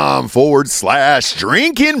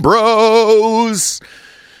 ghostbed.com/drinking bros.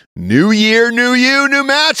 New year, new you, new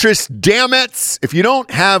mattress. Damn it. If you don't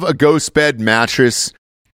have a ghost bed mattress,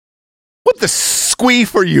 what the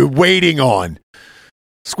squeef are you waiting on?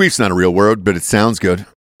 Squeef's not a real word, but it sounds good.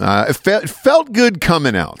 It felt good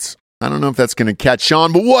coming out. I don't know if that's going to catch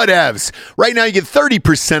on, but whatevs. Right now, you get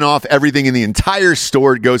 30% off everything in the entire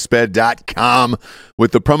store at ghostbed.com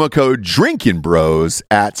with the promo code Drinking Bros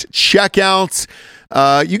at checkout.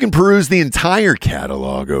 You can peruse the entire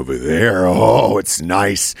catalog over there. Oh, it's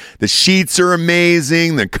nice. The sheets are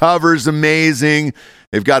amazing. The cover's amazing.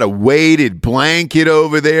 They've got a weighted blanket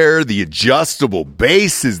over there. The adjustable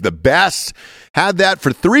base is the best. Had that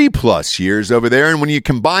for 3+ years over there. And when you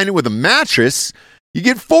combine it with a mattress, you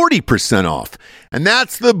get 40% off. And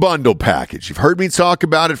that's the bundle package. You've heard me talk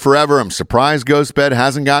about it forever. I'm surprised GhostBed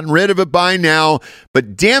hasn't gotten rid of it by now.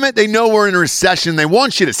 But damn it, they know we're in a recession. They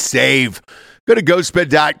want you to save. Go to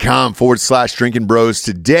ghostbed.com/drinking bros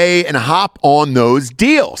today and hop on those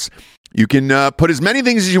deals. You can put as many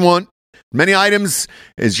things as you want, many items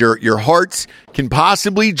as your heart can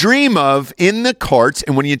possibly dream of in the cart.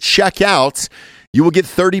 And when you check out, you will get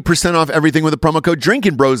 30% off everything with the promo code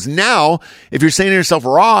Drinking Bros. Now, if you're saying to yourself,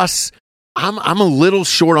 Ross, I'm a little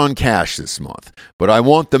short on cash this month, but I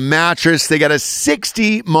want the mattress. They got a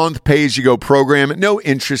 60-month pay-as-you-go program. No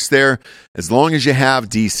interest there as long as you have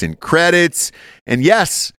decent credits. And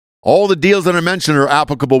yes, all the deals that I mentioned are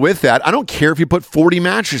applicable with that. I don't care if you put 40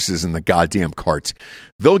 mattresses in the goddamn cart.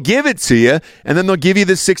 They'll give it to you, and then they'll give you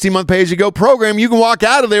this 60-month pay-as-you-go program. You can walk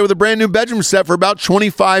out of there with a brand new bedroom set for about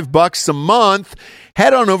 $25 a month.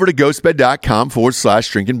 Head on over to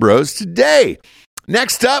ghostbed.com/drinking bros today.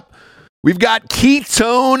 Next up, we've got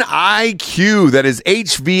Ketone IQ. That is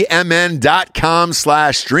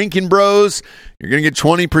hvmn.com/drinking bros. You're going to get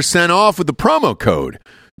 20% off with the promo code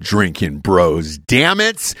Drinking Bros. Damn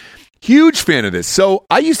it. Huge fan of this. So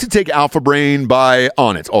I used to take Alpha Brain by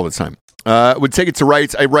Onnit all the time. Would take it to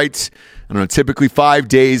write. I write, I don't know, typically 5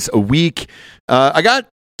 days a week. I got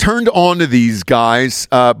turned on to these guys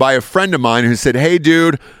by a friend of mine who said, "Hey,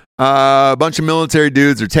 dude, a bunch of military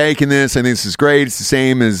dudes are taking this. I think this is great. It's the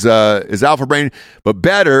same as Alpha Brain, but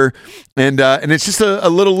better. And it's just a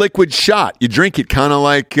little liquid shot. You drink it kind of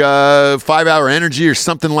like 5 Hour Energy or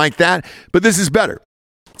something like that. But this is better.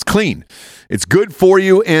 It's clean. It's good for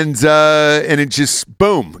you, and it just,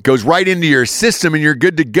 boom, goes right into your system, and you're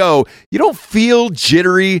good to go. You don't feel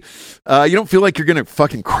jittery. You don't feel like you're going to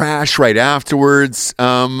fucking crash right afterwards.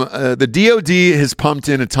 The DOD has pumped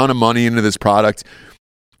in a ton of money into this product,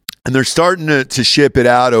 and they're starting to ship it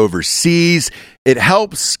out overseas. It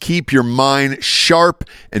helps keep your mind sharp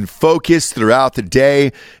and focused throughout the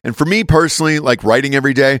day. And for me personally, like writing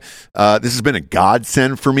every day, this has been a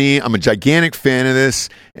godsend for me. I'm a gigantic fan of this.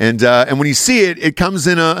 And when you see it, it comes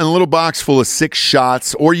in a little box full of 6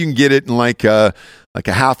 shots, or you can get it in like a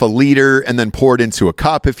half a liter and then pour it into a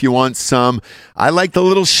cup if you want some. I like the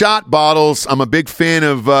little shot bottles. I'm a big fan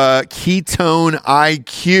of Ketone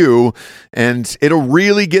IQ, and it'll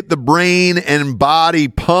really get the brain and body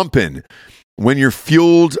pumping when you're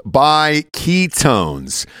fueled by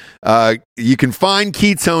ketones. You can find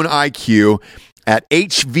Ketone IQ at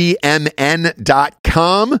hvmn.com.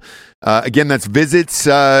 Again, that's visits.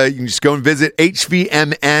 You can just go and visit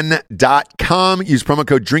hvmn.com. Use promo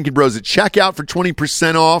code Drinking Bros at checkout for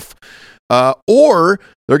 20% off. Or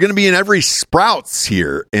they're going to be in every Sprouts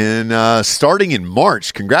here starting in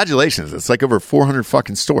March. Congratulations. It's like over 400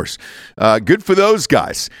 fucking stores. Good for those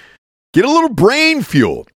guys. Get a little brain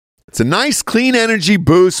fuel. It's a nice, clean energy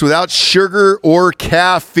boost without sugar or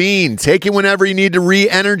caffeine. Take it whenever you need to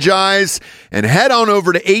re-energize and head on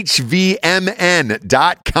over to hvmn.com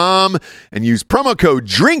and use promo code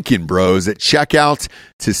Drinkin' Bros at checkout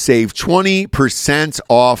to save 20%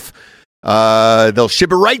 off. They'll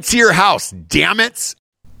ship it right to your house. Damn it.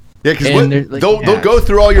 Yeah, because they'll go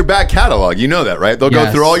through all your back catalog. You know that, right? They'll go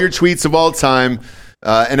through all your tweets of all time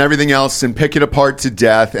and everything else and pick it apart to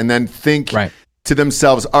death and then think to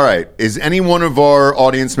themselves, all right, is any one of our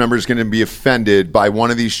audience members going to be offended by one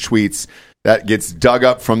of these tweets that gets dug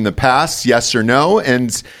up from the past? Yes or no?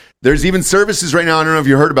 And there's even services right now, I don't know if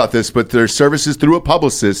you heard about this, but there's services through a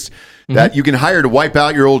publicist that you can hire to wipe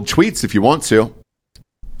out your old tweets if you want to.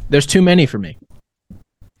 There's too many for me.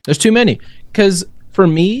 There's too many. Because for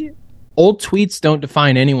me, old tweets don't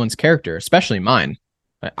define anyone's character, especially mine.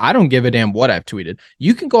 I don't give a damn what I've tweeted.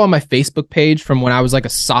 You can go on my Facebook page from when I was like a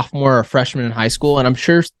sophomore or a freshman in high school, and I'm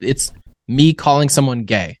sure it's me calling someone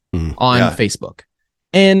gay on Facebook.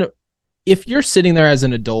 And if you're sitting there as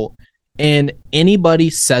an adult and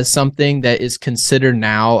anybody says something that is considered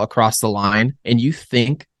now across the line, and you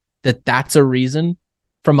think that that's a reason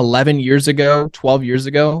from 11 years ago, 12 years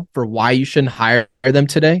ago, for why you shouldn't hire them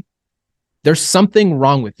today, there's something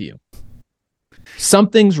wrong with you.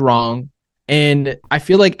 Something's wrong. And I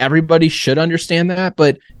feel like everybody should understand that,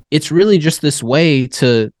 but it's really just this way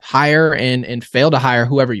to hire and fail to hire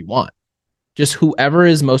whoever you want. Just whoever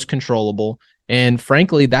is most controllable. And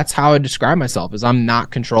frankly, that's how I describe myself, is I'm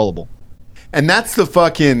not controllable. And that's the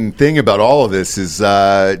fucking thing about all of this is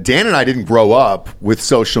Dan and I didn't grow up with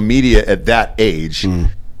social media at that age.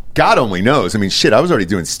 God only knows. I mean, shit, I was already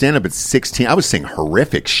doing stand-up at 16. I was saying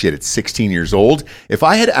horrific shit at 16 years old. If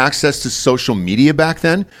I had access to social media back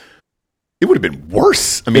then, it would have been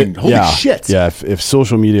worse. I mean, holy shit. Yeah, if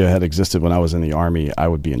social media had existed when I was in the Army, I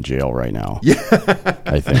would be in jail right now. Yeah.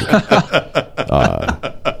 I think.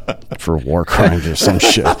 For war crimes or some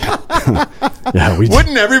shit.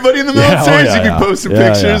 Wouldn't everybody in the military be posting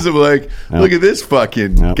pictures of like, look at this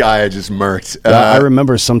fucking guy I just murked? I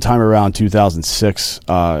remember sometime around 2006,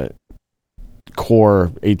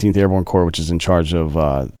 Corps, 18th Airborne Corps, which is in charge of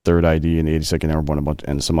 3rd ID and 82nd Airborne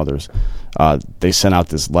and some others, they sent out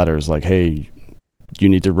this letters like, hey, you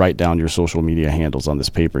need to write down your social media handles on this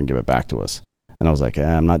paper and give it back to us. And I was like,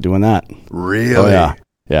 I'm not doing that. Really? Oh, yeah.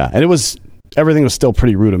 Yeah. And everything was still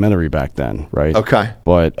pretty rudimentary back then, right? Okay.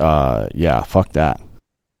 But fuck that.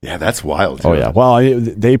 Yeah, that's wild. Oh, yeah. Well,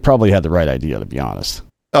 they probably had the right idea, to be honest.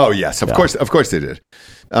 Oh, yes. Of course they did.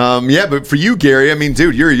 But for you, Gary, I mean,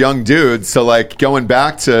 dude, you're a young dude. So, like, going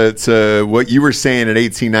back to what you were saying at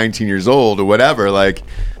 18, 19 years old or whatever, like,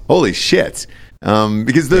 holy shit.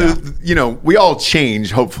 Because we all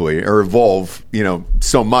change, hopefully, or evolve,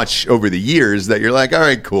 so much over the years that you're like, all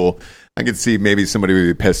right, cool. I could see maybe somebody would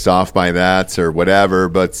be pissed off by that or whatever.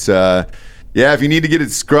 But, if you need to get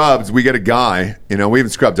it scrubbed, we got a guy. We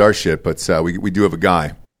haven't scrubbed our shit, but we do have a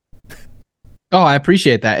guy. Oh, I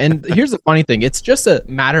appreciate that. And here's the funny thing. It's just a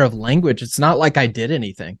matter of language. It's not like I did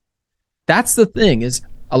anything. That's the thing, is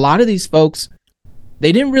a lot of these folks,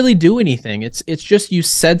 they didn't really do anything. It's just you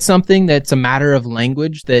said something that's a matter of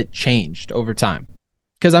language that changed over time.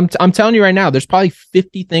 Because I'm telling you right now, there's probably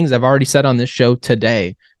 50 things I've already said on this show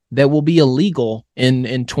today that will be illegal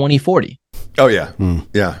in 2040. Oh, yeah.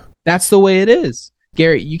 Yeah. That's the way it is.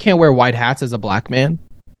 Gary, you can't wear white hats as a black man.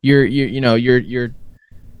 You're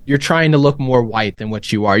trying to look more white than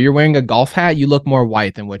what you are. You're wearing a golf hat, you look more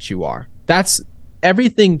white than what you are.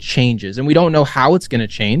 Everything changes, and we don't know how it's going to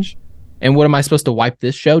change. And what am I supposed to wipe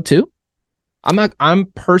this show too? I'm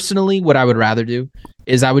personally, what I would rather do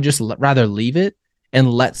is I would just rather leave it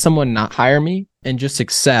and let someone not hire me and just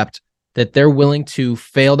accept that they're willing to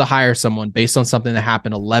fail to hire someone based on something that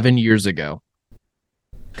happened 11 years ago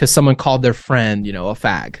because someone called their friend, a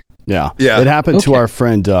fag. Yeah. It happened to our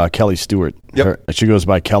friend Kelly Stewart. Yep. She goes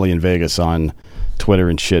by Kelly in Vegas on Twitter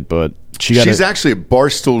and shit, but she's actually at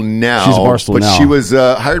Barstool now. She's Barstool now. But she was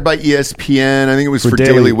hired by ESPN. I think it was for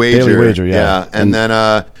Daily Wager. Daily Wager, yeah. And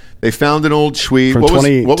then they found an old tweet.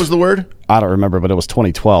 What was the word? I don't remember, but it was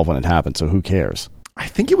 2012 when it happened, so who cares? I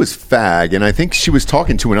think it was fag, and I think she was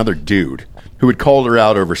talking to another dude who had called her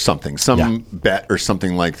out over something, bet or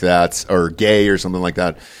something like that, or gay or something like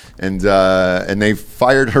that, and they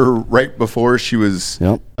fired her right before she was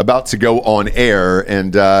about to go on air,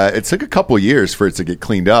 and it took a couple years for it to get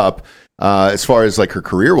cleaned up as far as like her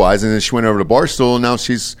career wise, and then she went over to Barstool, and now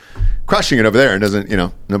she's crushing it over there, and doesn't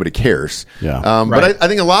nobody cares. Yeah, but I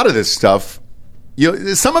think a lot of this stuff.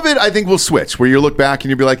 Some of it I think will switch, where you look back and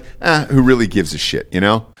you'll be like, who really gives a shit,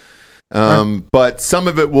 But some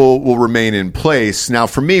of it will remain in place. Now,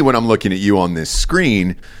 for me, when I'm looking at you on this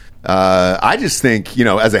screen, I just think,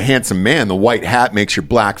 as a handsome man, the white hat makes your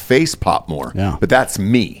black face pop more. Yeah. But that's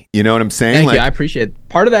me. You know what I'm saying? Thank you. I appreciate it.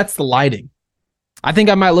 Part of that's the lighting. I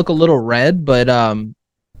think I might look a little red, but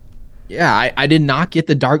I did not get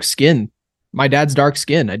the dark skin. My dad's dark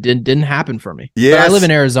skin. It didn't happen for me. Yes. But I live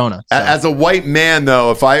in Arizona. So. As a white man,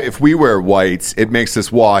 though, if we wear whites, it makes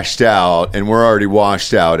us washed out, and we're already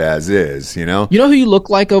washed out as is. You know who you look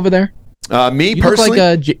like over there? Me you personally,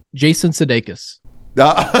 look like Jason Sudeikis.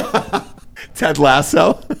 Ted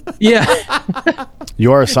Lasso. Yeah,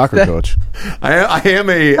 you are a soccer coach. I am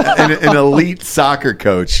an elite soccer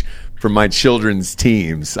coach for my children's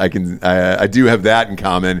teams. I do have that in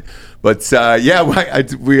common. But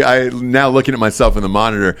I now looking at myself in the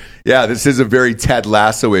monitor. Yeah, this is a very Ted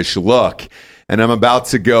Lasso-ish look, and I'm about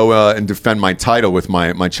to go and defend my title with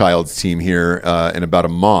my child's team here in about a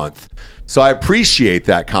month. So I appreciate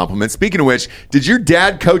that compliment. Speaking of which, did your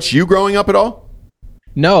dad coach you growing up at all?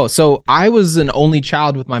 No, so I was an only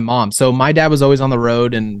child with my mom. So my dad was always on the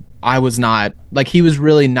road, and I was not. Like, he was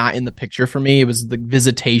really not in the picture for me. It was the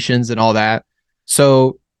visitations and all that.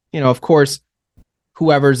 So, of course,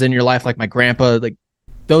 whoever's in your life, like my grandpa, like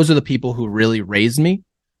those are the people who really raised me.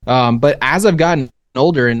 But as I've gotten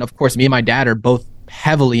older, and of course, me and my dad are both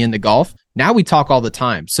heavily into golf. Now we talk all the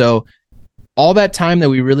time. So all that time that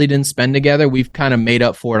we really didn't spend together, we've kind of made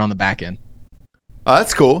up for it on the back end.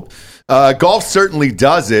 That's cool. Golf certainly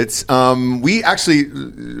does it. We actually,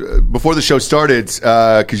 before the show started,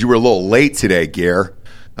 because you were a little late today, Gare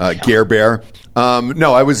Bear.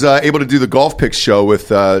 No, I was able to do the golf picks show with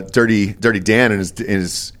Dirty Dan and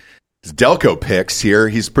his Delco picks here.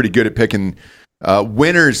 He's pretty good at picking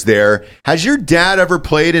winners there. Has your dad ever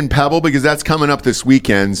played in Pebble? Because that's coming up this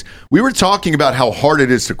weekend. We were talking about how hard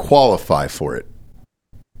it is to qualify for it.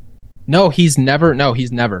 No, he's never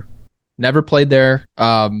played there.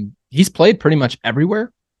 He's played pretty much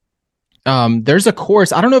everywhere. There's a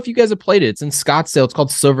course. I don't know if you guys have played it. It's in Scottsdale. It's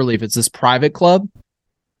called Silverleaf. It's this private club.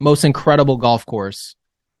 Most incredible golf course.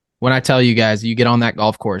 When I tell you guys, you get on that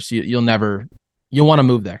golf course, you'll want to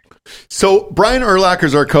move there. So Brian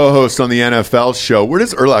Urlacher's our co-host on the NFL show. Where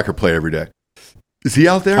does Urlacher play every day? Is he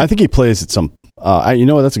out there? I think he plays at some.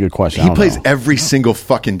 That's a good question. He plays every single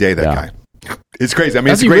fucking day. That guy. It's crazy. I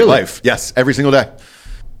mean, it's a great really? life. Yes, every single day.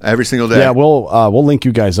 Every single day. Yeah, we'll link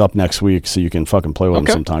you guys up next week so you can fucking play with him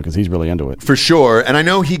sometime because he's really into it. For sure. And I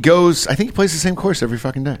know he goes, I think he plays the same course every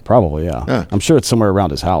fucking day. Probably, yeah. I'm sure it's somewhere around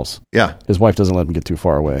his house. Yeah. His wife doesn't let him get too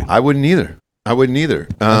far away. I wouldn't either. I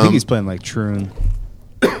think he's playing like Troon.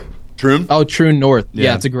 Troon? Oh, Troon North.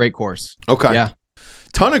 Yeah, it's a great course. Okay. Yeah.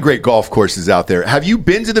 Ton of great golf courses out there. Have you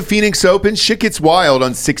been to the Phoenix Open? Shit gets wild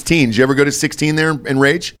on 16. Did you ever go to 16 there in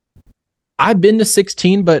Rage? I've been to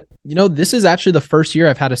 16, but this is actually the first year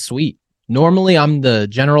I've had a suite. Normally, I'm the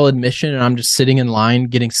general admission, and I'm just sitting in line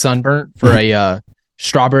getting sunburnt for a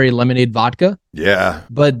strawberry lemonade vodka. Yeah.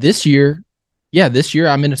 But this year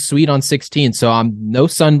I'm in a suite on 16, so I'm no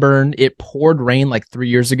sunburn. It poured rain like 3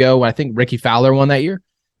 years ago. I think Ricky Fowler won that year.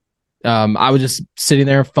 I was just sitting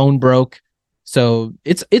there, phone broke. So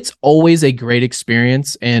it's always a great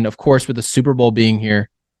experience. And of course, with the Super Bowl being here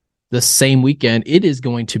the same weekend, it is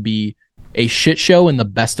going to be a shit show in the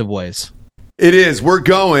best of ways. It is. We're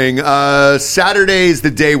going. Saturday is the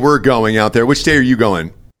day we're going out there. Which day are you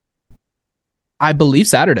going? I believe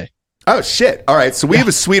Saturday. Oh, shit. All right. So we have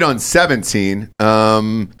a suite on 17 at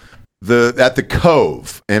the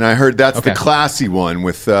Cove. And I heard that's the classy one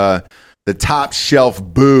with the top shelf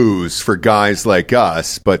booze for guys like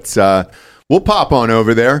us. But we'll pop on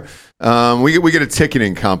over there. We get a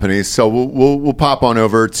ticketing company, so we'll pop on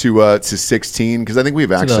over to 16 because I think we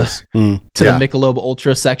have access to the Michelob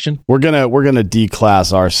Ultra section. We're gonna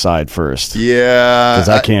declass our side first. Yeah, because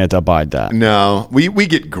I can't abide that. No, we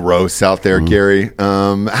get gross out there, Gary.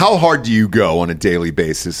 How hard do you go on a daily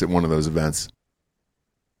basis at one of those events?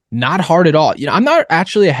 Not hard at all. I'm not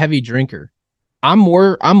actually a heavy drinker. I'm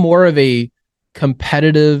more of a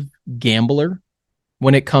competitive gambler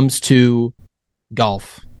when it comes to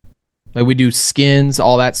golf. Like, we do skins,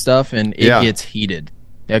 all that stuff, and it gets heated.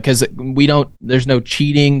 Yeah, because there's no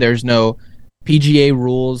cheating, there's no PGA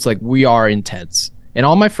rules, like we are intense. And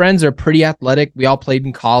all my friends are pretty athletic. We all played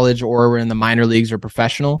in college or were in the minor leagues or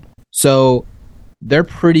professional. So they're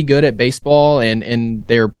pretty good at baseball and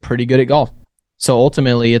they're pretty good at golf. So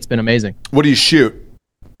ultimately, it's been amazing. What do you shoot?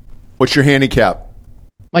 What's your handicap?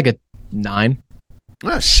 Like a 9.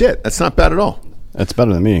 Oh, shit. That's not bad at all. That's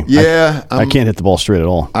better than me. Yeah. I can't hit the ball straight at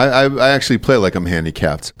all. I actually play like I'm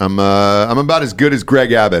handicapped. I'm about as good as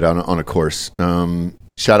Greg Abbott on a course.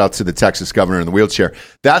 Shout out to the Texas governor in the wheelchair.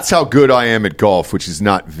 That's how good I am at golf, which is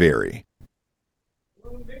not very.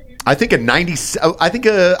 I think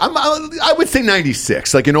I would say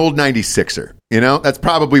 96, like an old 96er. You know, that's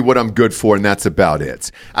probably what I'm good for, and that's about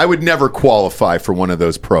it. I would never qualify for one of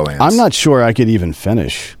those pro-ams. I'm not sure I could even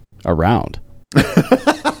finish a round.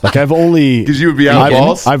 Like I've only because you would be out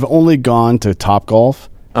balls. I've only gone to Top Golf,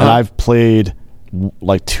 and I've played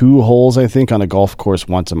like 2 holes, I think, on a golf course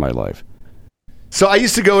once in my life. So I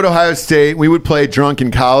used to go to Ohio State. We would play drunk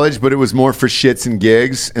in college, but it was more for shits and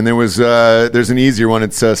gigs. And there's an easier one.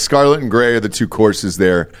 It's Scarlet and Gray are the 2 courses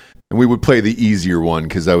there, and we would play the easier one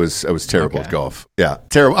because I was terrible at golf. Yeah,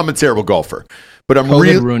 terrible. I'm a terrible golfer, but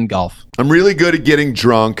COVID ruined golf. I'm really good at getting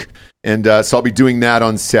drunk, and so I'll be doing that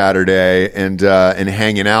on Saturday and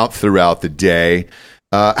hanging out throughout the day.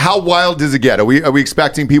 How wild does it get? Are we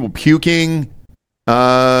expecting people puking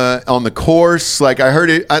on the course? Like I heard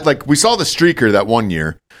it. Like we saw the streaker that one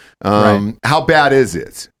year. Right. How bad is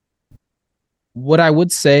it? What I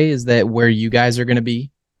would say is that where you guys are going to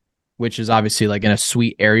be, which is obviously like in a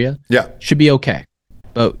suite area, should be okay.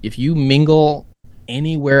 But if you mingle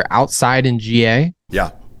anywhere outside in GA,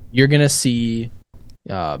 you're going to see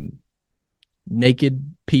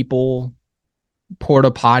naked people,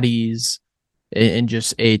 porta potties, and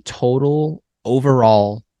just a total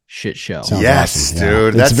overall shit show. Sounds yes, awesome. dude.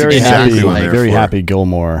 It's That's very exactly happy, what I'm there very for. Happy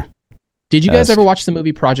Gilmore. Did you guys ever watch the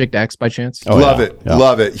movie Project X by chance? Oh, Love yeah. it. Yeah.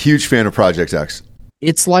 Love it. Huge fan of Project X.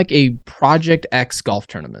 It's like a Project X golf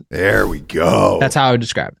tournament. There we go. That's how I would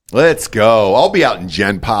describe it. Let's go. I'll be out in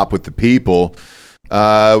Gen Pop with the people.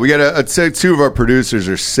 We got I'd say 2 of our producers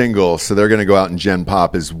are single, so they're going to go out in Gen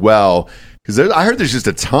Pop as well. Because I heard there's just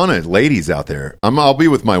a ton of ladies out there. I'll be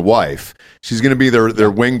with my wife. She's going to be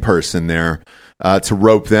their wing person there to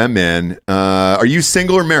rope them in. Are you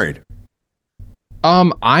single or married?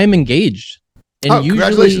 I'm engaged. And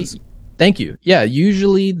congratulations. Thank you. Yeah,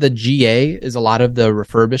 usually the GA is a lot of the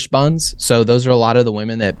refurbished buns. So those are a lot of the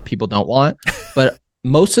women that people don't want. But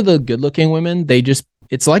most of the good-looking women,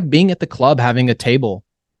 it's like being at the club having a table.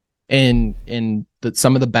 And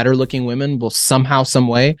some of the better-looking women will somehow, some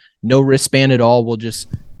way, no wristband at all, will just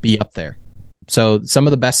be up there. So some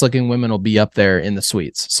of the best-looking women will be up there in the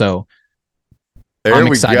suites. So There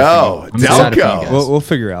we go. Delco. We'll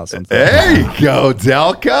figure out something. There you go,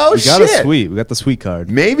 Delco. We got a suite. We got the suite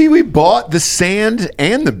card. Maybe we bought the sand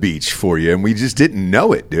and the beach for you, and we just didn't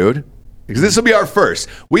know it, dude. Because this will be our first.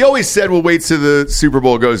 We always said we'll wait till the Super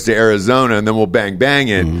Bowl goes to Arizona, and then we'll bang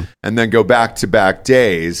it, and then go back-to-back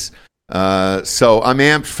days. So I'm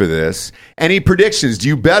amped for this. Any predictions? Do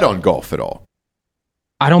you bet on golf at all?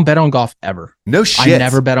 I don't bet on golf ever. No shit. I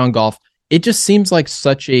never bet on golf. It just seems like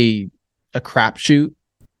such a crapshoot.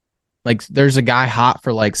 Like there's a guy hot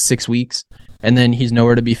for like 6 weeks and then he's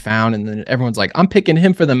nowhere to be found. And then everyone's like, I'm picking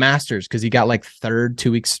him for the Masters because he got like 3rd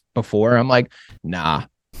 2 weeks before. I'm like, nah,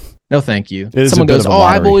 no, thank you. Someone goes,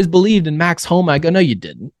 I've always believed in Max Homa. I go, no, you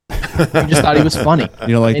didn't. You just thought he was funny.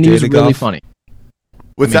 You know, like and he was really funny.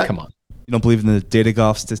 What's that? Come on. You don't believe in the data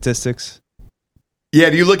golf statistics? Yeah,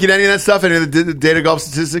 do you look at any of that stuff? Any of the data golf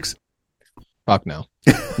statistics? Fuck no.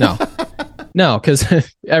 No, because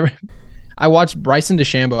I watched Bryson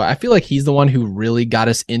DeChambeau. I feel like he's the one who really got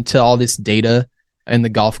us into all this data in the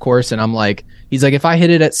golf course. And I'm like, he's like, if I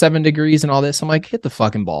hit it at 7 degrees and all this, I'm like, hit the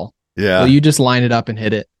fucking ball. Yeah. Well, you just line it up and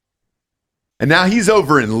hit it. And now he's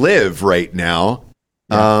over in Live right now.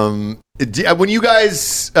 Yeah. When you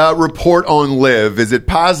guys report on Live, is it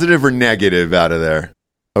positive or negative out of there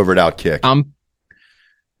over at Outkick?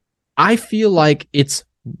 I feel like it's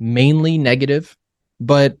mainly negative,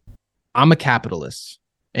 but I'm a capitalist,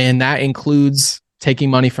 and that includes taking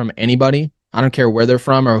money from anybody. I don't care where they're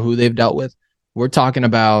from or who they've dealt with. We're talking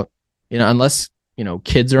about, unless,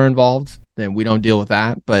 kids are involved, then we don't deal with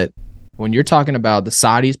that. But when you're talking about the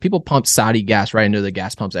Saudis, people pump Saudi gas right into the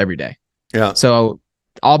gas pumps every day. Yeah. So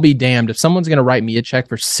I'll be damned if someone's going to write me a check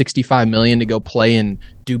for $65 million to go play in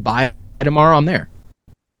Dubai tomorrow. I'm there.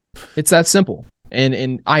 It's that simple.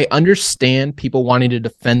 And I understand people wanting to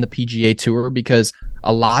defend the PGA Tour because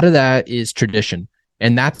a lot of that is tradition.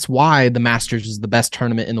 And that's why the Masters is the best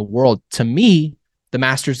tournament in the world. To me, the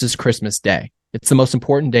Masters is Christmas Day. It's the most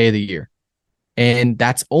important day of the year. And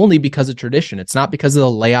that's only because of tradition. It's not because of the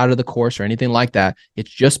layout of the course or anything like that. It's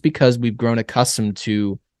just because we've grown accustomed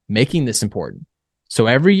to making this important. So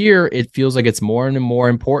every year it feels like it's more and more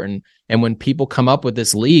important. And when people come up with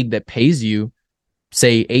this league that pays you,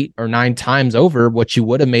 say 8 or 9 times over what you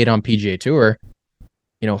would have made on PGA Tour,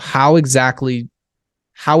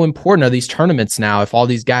 how important are these tournaments now if all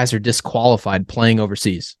these guys are disqualified playing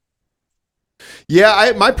overseas?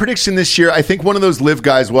 Yeah, my prediction this year, I think one of those live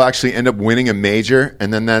guys will actually end up winning a major,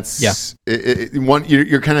 and then that's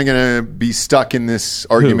you're kind of going to be stuck in this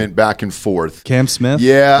argument back and forth. Cam Smith?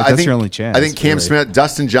 Yeah, That's your only chance. I think Cam Smith,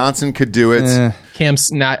 Dustin Johnson could do it.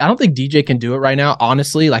 Cam's not. I don't think DJ can do it right now.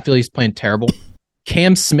 Honestly, I feel he's playing terrible.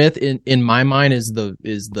 Cam Smith, in my mind, is the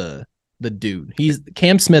dude.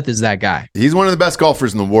 Cam Smith is that guy. He's one of the best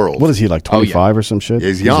golfers in the world. What is he, like 25 or some shit?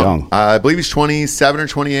 He's young. I believe he's 27 or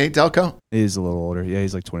 28, Delco. He's a little older. Yeah,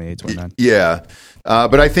 he's like 28, 29. Yeah.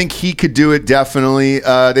 But I think he could do it definitely.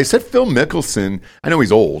 They said Phil Mickelson, I know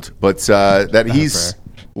he's old, but that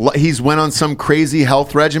he's went on some crazy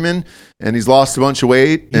health regimen and he's lost a bunch of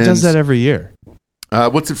weight. He does that every year.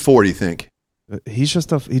 What's it for, do you think? He's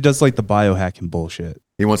just he does like the biohacking bullshit.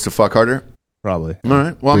 He wants to fuck harder? Probably. All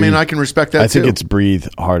right. Well, I mean, I can respect that I think too. it's breathe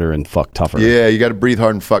harder and fuck tougher. Yeah, you got to breathe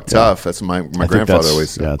hard and fuck tough. That's what my grandfather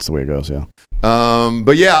always said. Yeah, that's the way it goes, yeah.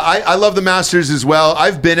 But yeah, I love the Masters as well.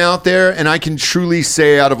 I've been out there, and I can truly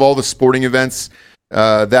say out of all the sporting events,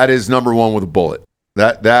 that is number one with a bullet.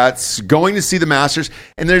 That's going to see the Masters.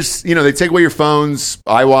 And there's, they take away your phones,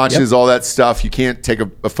 iWatches, all that stuff. You can't take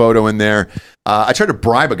a photo in there. I tried to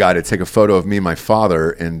bribe a guy to take a photo of me and my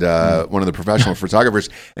father and one of the professional photographers,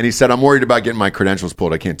 and he said, "I'm worried about getting my credentials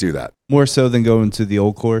pulled. I can't do that." More so than going to the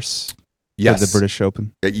old course? Yes. The British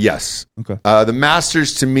Open? Yes. Okay. The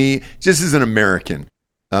Masters, to me, just as an American,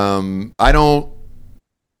 I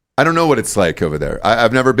don't know what it's like over there.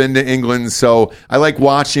 I've never been to England, so I like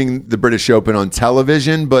watching the British Open on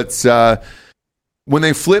television, but when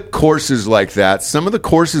they flip courses like that, some of the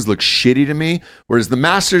courses look shitty to me, whereas the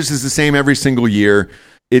Masters is the same every single year.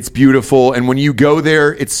 It's beautiful, and when you go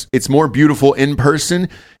there, it's more beautiful in person,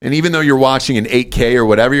 and even though you're watching an 8K or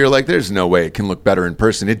whatever, you're like, there's no way it can look better in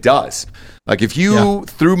person. It does. Like, if you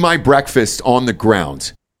threw my breakfast on the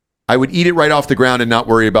ground, I would eat it right off the ground and not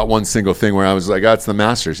worry about one single thing where I was like, oh, it's the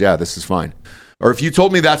Masters. Yeah, this is fine. Or if you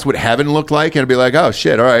told me that's what heaven looked like, I'd be like, oh,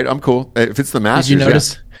 shit, all right, I'm cool. If it's the Masters,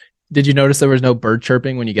 Did you notice there was no bird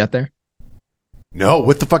chirping when you get there? No,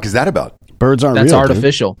 what the fuck is that about? Birds aren't That's real.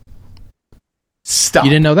 artificial. Stop. You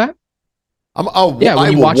didn't know that? I will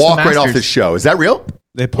walk right off this show. Is that real?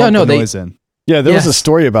 They pump the noise in. Yeah, there was a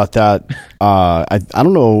story about that. I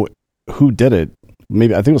don't know who did it.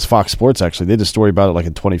 Maybe I think it was Fox Sports. Actually, they did a story about it like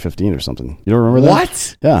in 2015 or something. You don't remember that?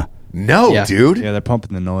 What? Yeah. No, dude. Yeah, they're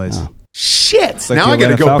pumping the noise. Yeah. Shit. Like now I got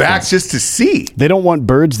to go Falcons. back just to see. They don't want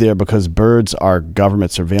birds there because birds are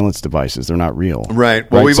government surveillance devices. They're not real. Right.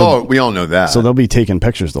 Well, we all know that. So they'll be taking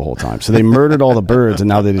pictures the whole time. So they murdered all the birds, and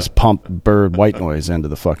now they just pump bird white noise into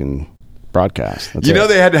the fucking broadcast. That's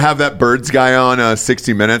they had to have that birds guy on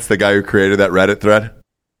 60 Minutes, the guy who created that Reddit thread.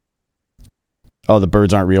 Oh, the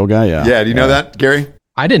birds aren't real guy? Yeah. Yeah. Do you know that, Gary?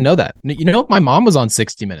 I didn't know that. My mom was on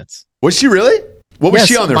 60 Minutes. Was she really? What was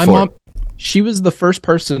she on there for? Mom, she was the first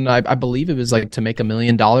person, I believe it was like to make $1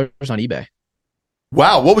 million on eBay.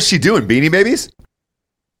 Wow. What was she doing? Beanie Babies?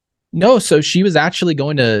 No, so she was actually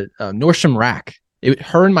going to Nordstrom Rack.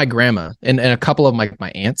 Her and my grandma and a couple of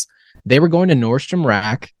my aunts, they were going to Nordstrom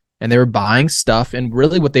Rack and they were buying stuff. And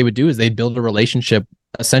really what they would do is they'd build a relationship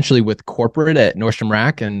essentially with corporate at Nordstrom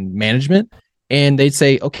Rack and management. And they'd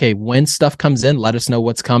say, okay, when stuff comes in, let us know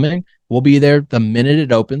what's coming. We'll be there the minute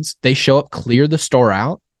it opens. They show up, clear the store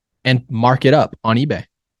out, and mark it up on eBay.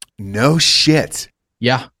 No shit.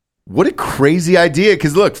 Yeah. What a crazy idea.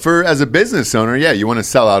 Because look, as a business owner, you want to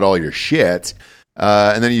sell out all your shit.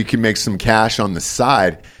 And then you can make some cash on the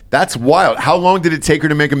side. That's wild. How long did it take her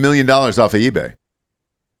to make $1 million off of eBay?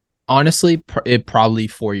 Honestly, it probably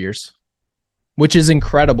 4 years. Which is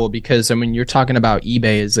incredible because, you're talking about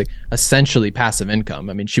eBay is like essentially passive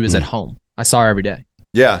income. She was at home. I saw her every day.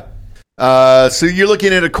 Yeah. So you're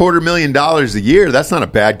looking at $250,000 a year. That's not a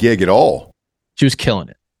bad gig at all. She was killing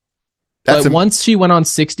it. But once she went on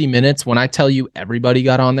 60 Minutes, when I tell you everybody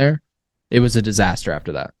got on there, it was a disaster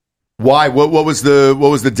after that. Why? What was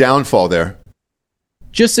the downfall there?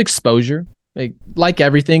 Just exposure. Like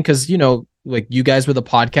everything, because, like you guys with a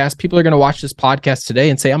podcast, people are going to watch this podcast today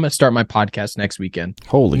and say, I'm going to start my podcast next weekend.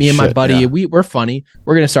 Holy Me and my shit, buddy, yeah. we're funny.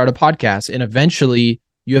 We're going to start a podcast. And eventually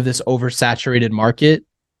you have this oversaturated market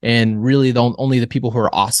and really only the people who are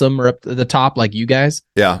awesome are up to the top, like you guys.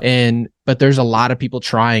 Yeah. But there's a lot of people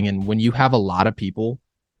trying. And when you have a lot of people,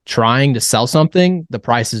 trying to sell something, the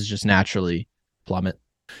prices just naturally plummet.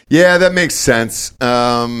 Yeah, that makes sense. It's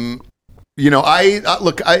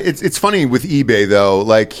funny with eBay though.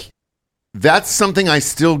 Like, that's something I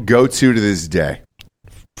still go to this day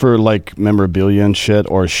for like memorabilia and shit,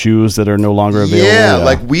 or shoes that are no longer available. Yeah,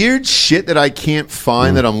 like weird shit that I can't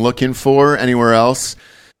find that I'm looking for anywhere else.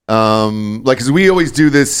 Because we always do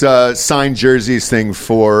this signed jerseys thing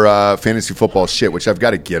for fantasy football shit, which I've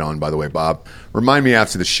got to get on, by the way, Bob. Remind me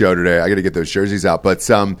after the show today. I got to get those jerseys out. But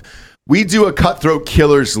we do a Cutthroat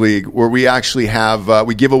Killers League where we actually have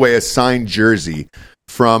we give away a signed jersey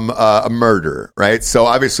from a murderer, right? So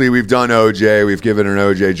obviously we've done OJ. We've given an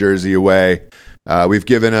OJ jersey away. We've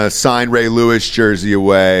given a signed Ray Lewis jersey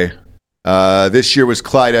away. This year was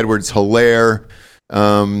Clyde Edwards-Helaire.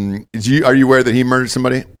 Are you aware that he murdered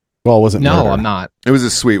somebody? Well, it wasn't murder. I'm not. It was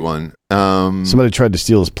a sweet one. Somebody tried to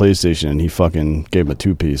steal his PlayStation, and he fucking gave him a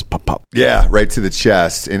 2-piece. Pop, pop. Yeah, right to the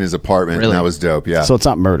chest in his apartment. Really? And that was dope, yeah. So it's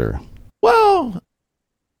not murder. Well,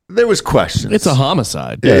 there was questions. It's a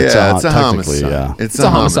homicide. Yeah, it's a homicide. Yeah. It's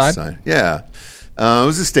a homicide. Yeah. It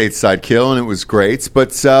was a stateside kill, and it was great.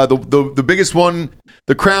 But the biggest one,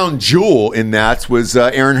 the crown jewel in that was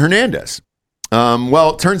Aaron Hernandez.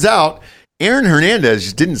 Well, it turns out Aaron Hernandez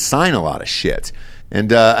just didn't sign a lot of shit.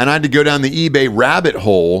 And I had to go down the eBay rabbit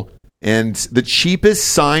hole, and the cheapest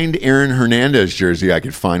signed Aaron Hernandez jersey I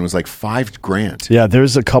could find was like $5,000. Yeah,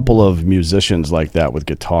 there's a couple of musicians like that with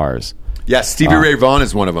guitars. Yeah, Stevie Ray Vaughan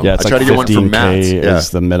is one of them. Yeah, it's I tried like to get one from Matt.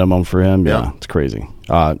 is the minimum for him. Yeah, it's crazy.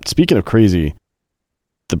 Speaking of crazy,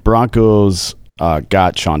 the Broncos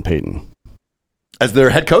got Sean Payton As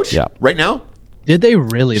their head coach? Yeah. Right now? Did they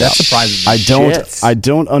really? That surprises me. I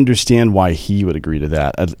don't understand why he would agree to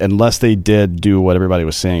that, unless they did do what everybody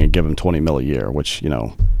was saying and give him $20 million a year, which,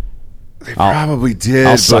 They probably did.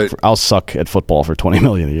 I'll suck at football for $20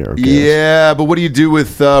 million a year. Yeah, but what do you do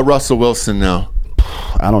with Russell Wilson now?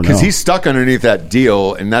 I don't know. Because he's stuck underneath that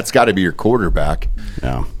deal, and that's got to be your quarterback.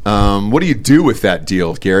 Yeah. What do you do with that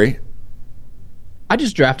deal, Gary? I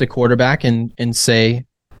just draft a quarterback and say,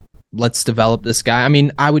 let's develop this guy. I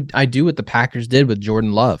mean, I do what the Packers did with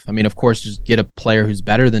Jordan Love. I mean, of course, just get a player who's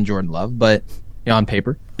better than Jordan Love, but on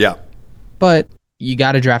paper. Yeah. But you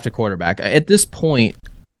got to draft a quarterback. At this point,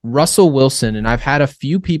 Russell Wilson, and I've had a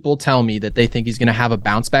few people tell me that they think he's going to have a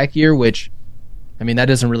bounce back year, which, I mean, that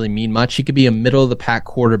doesn't really mean much. He could be a middle of the pack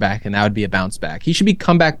quarterback, and that would be a bounce back. He should be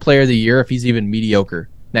comeback player of the year if he's even mediocre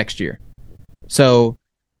next year. So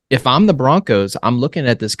if I'm the Broncos, I'm looking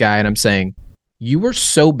at this guy and I'm saying, you were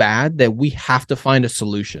so bad that we have to find a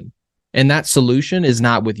solution. And that solution is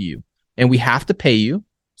not with you. And we have to pay you.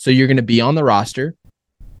 So you're going to be on the roster.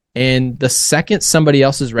 And the second somebody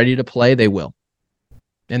else is ready to play, they will.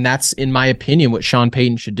 And that's, in my opinion, what Sean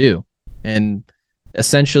Payton should do. And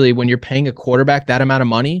essentially, when you're paying a quarterback that amount of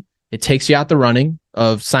money, it takes you out the running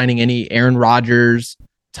of signing any Aaron Rodgers,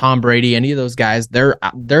 Tom Brady, any of those guys. They're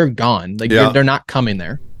gone. They're not coming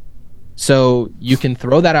there. So you can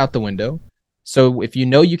throw that out the window. So if you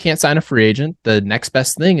know you can't sign a free agent, the next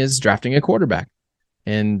best thing is drafting a quarterback.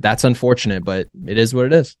 And that's unfortunate, but it is what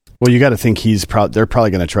it is. Well, you got to think they're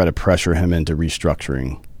probably going to try to pressure him into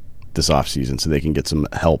restructuring this offseason so they can get some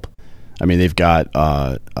help. I mean, they've got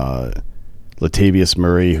Latavius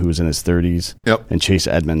Murray, who's in his 30s, and Chase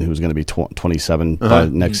Edmond, who's going to be 27 by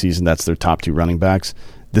next season. That's their top two running backs.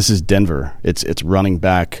 This is Denver. It's running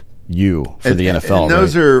back for the NFL. And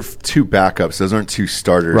those are two backups. Those aren't two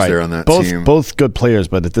starters there on that team. Both good players,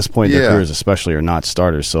 but at this point, their careers especially are not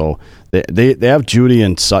starters. So they have Judy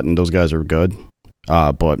and Sutton. Those guys are good.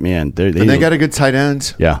 But man, they got a good tight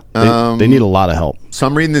end. Yeah, they need a lot of help. So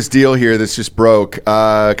I'm reading this deal here that's just broke.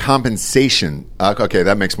 Compensation. Okay,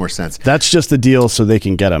 that makes more sense. That's just the deal, so they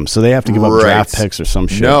can get them. So they have to give up draft picks or some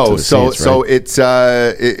shit. No, so it's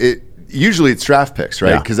usually it's draft picks,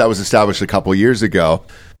 right? Because that was established a couple years ago.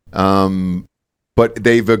 But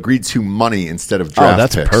they've agreed to money instead of draft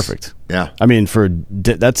picks. That's perfect. Yeah. I mean,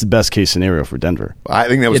 that's the best case scenario for Denver. I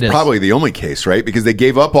think that was probably the only case, right? Because they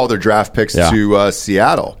gave up all their draft picks to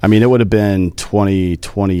Seattle. I mean, it would have been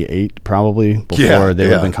 2028 probably before they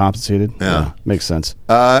would have been compensated. Yeah. Makes sense.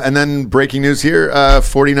 And then breaking news here,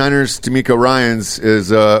 49ers D'Amico Ryans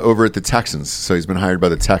is over at the Texans. So he's been hired by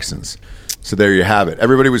the Texans. So there you have it.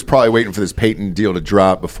 Everybody was probably waiting for this Peyton deal to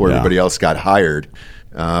drop before everybody else got hired.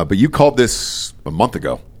 But you called this a month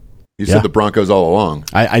ago. You said the Broncos all along.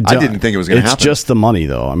 I didn't think it was going to happen. It's just the money,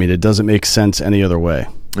 though. I mean, it doesn't make sense any other way.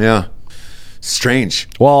 Yeah. Strange.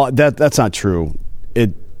 Well, that's not true.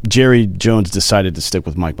 Jerry Jones decided to stick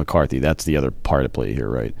with Mike McCarthy. That's the other part at play here,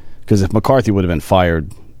 right? Because if McCarthy would have been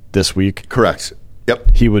fired this week. Correct.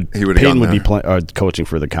 Yep. Peyton gone would be there. coaching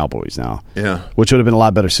for the Cowboys now. Yeah. Which would have been a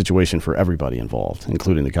lot better situation for everybody involved,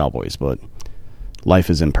 including the Cowboys. But life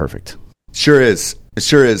is imperfect. Sure is. It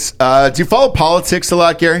sure is. Do you follow politics a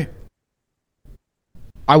lot, Gary?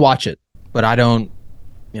 I watch it, but I don't.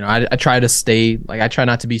 I try to stay. I try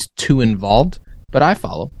not to be too involved, but I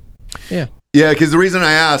follow. Yeah. Yeah, because the reason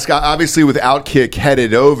I ask, obviously with Outkick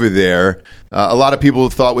headed over there, a lot of people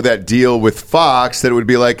thought with that deal with Fox that it would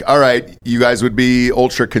be like, all right, you guys would be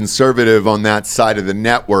ultra conservative on that side of the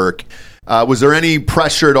network. Was there any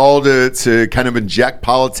pressure at all to kind of inject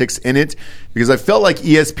politics in it? Because I felt like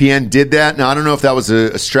ESPN did that. Now, I don't know if that was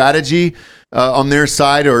a strategy on their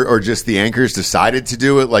side or just the anchors decided to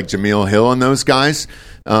do it, like Jameel Hill and those guys.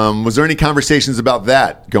 Was there any conversations about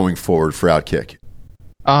that going forward for Outkick?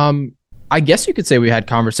 I guess you could say we had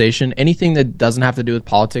conversation. Anything that doesn't have to do with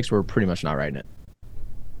politics, we're pretty much not writing it.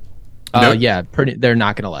 Yeah, they're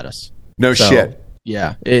not going to let us. No shit.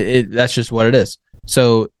 Yeah, that's just what it is.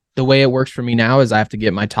 So the way it works for me now is I have to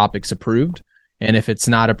get my topics approved, and if it's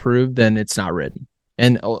not approved, then it's not written.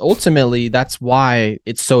 And ultimately, that's why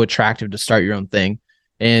it's so attractive to start your own thing.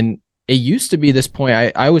 And it used to be this point,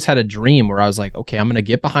 I always had a dream where I was like, okay, I'm going to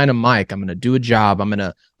get behind a mic, I'm going to do a job, I'm going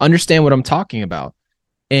to understand what I'm talking about.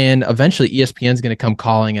 And eventually ESPN is going to come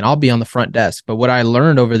calling and I'll be on the front desk. But what I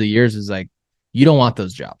learned over the years is you don't want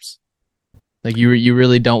those jobs. You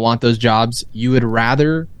really don't want those jobs. You would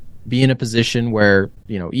rather be in a position where,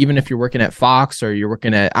 even if you're working at Fox or you're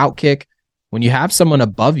working at Outkick, when you have someone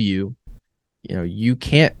above you, you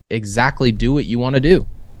can't exactly do what you want to do.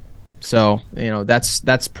 So,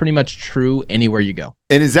 that's pretty much true anywhere you go.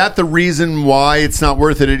 And is that the reason why it's not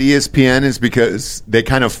worth it at ESPN is because they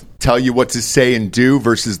kind of tell you what to say and do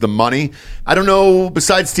versus the money? I don't know,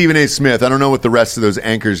 besides Stephen A. Smith, I don't know what the rest of those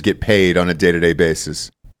anchors get paid on a day-to-day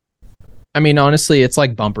basis. I mean, honestly, it's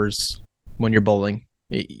like bumpers when you're bowling.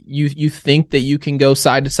 You think that you can go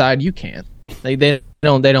side to side, you can't. They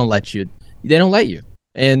don't let you. They don't let you.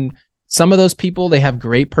 And some of those people, they have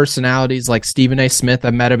great personalities like Stephen A. Smith.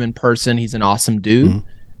 I met him in person. He's an awesome dude. Mm-hmm.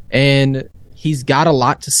 And he's got a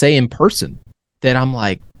lot to say in person that I'm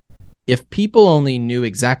like, if people only knew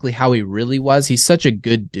exactly how he really was, he's such a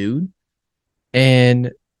good dude.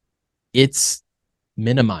 And it's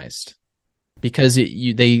minimized because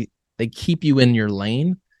they keep you in your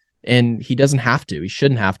lane and he doesn't have to. He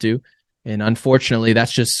shouldn't have to. And unfortunately,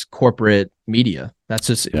 that's just corporate media. That's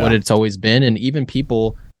just what it's always been. And even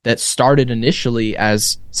people that started initially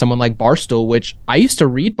as someone like Barstool, which I used to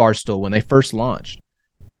read Barstool when they first launched.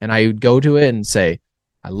 And I would go to it and say,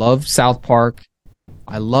 I love South Park.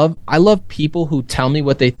 I love people who tell me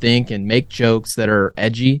what they think and make jokes that are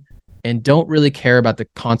edgy and don't really care about the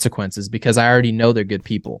consequences because I already know they're good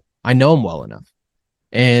people. I know them well enough.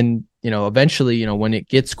 And, eventually, when it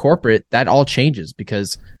gets corporate, that all changes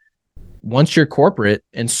because once you're corporate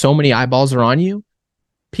and so many eyeballs are on you,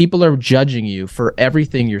 people are judging you for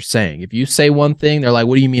everything you're saying. If you say one thing, they're like,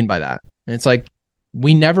 what do you mean by that? And it's like,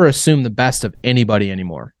 we never assume the best of anybody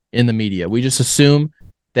anymore in the media. We just assume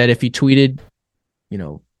that if he tweeted,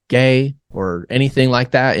 gay or anything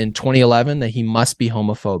like that in 2011, that he must be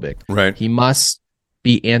homophobic. Right. He must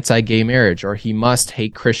be anti-gay marriage or he must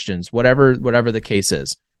hate Christians, whatever the case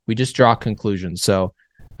is. We just draw conclusions. So,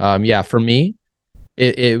 for me,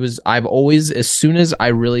 it was, I've always, as soon as I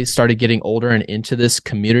really started getting older and into this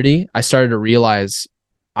community, I started to realize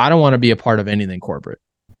I don't want to be a part of anything corporate.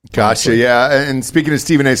 Gotcha. Honestly. Yeah. And speaking of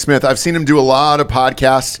Stephen A. Smith, I've seen him do a lot of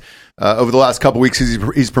podcasts over the last couple of weeks.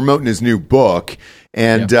 He's promoting his new book.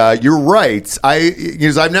 And you're right.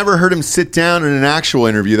 I've never heard him sit down in an actual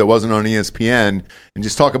interview that wasn't on ESPN and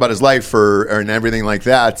just talk about his life and everything like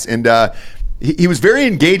that. And he was very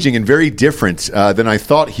engaging and very different than I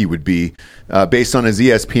thought he would be based on his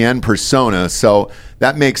ESPN persona. So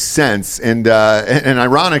that makes sense. And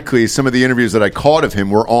ironically, some of the interviews that I caught of him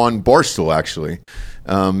were on Barstool, actually.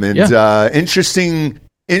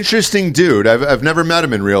 Interesting dude. I've never met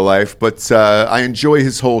him in real life, but I enjoy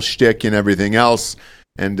his whole shtick and everything else.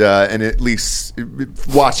 And at least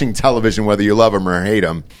watching television, whether you love him or hate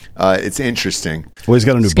him, it's interesting. Well, he's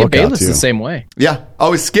got a new Skip book Bayless out too. the same way. Yeah.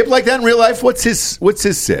 Oh, is Skip like that in real life? What's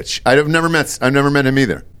his sitch? I've never met him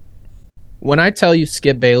either. When I tell you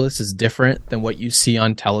Skip Bayless is different than what you see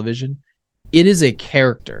on television, it is a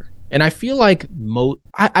character. And I feel like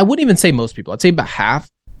I wouldn't even say most people. I'd say about half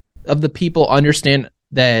of the people understand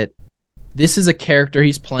that this is a character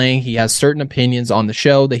he's playing. He has certain opinions on the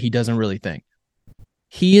show that he doesn't really think.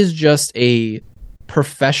 He is just a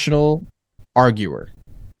professional arguer.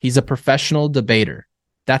 He's a professional debater.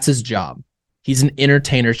 That's his job. He's an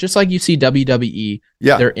entertainer. It's just like you see WWE.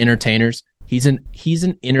 Yeah. They're entertainers. He's an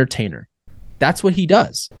entertainer. That's what he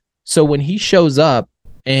does. So when he shows up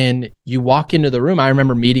and you walk into the room, I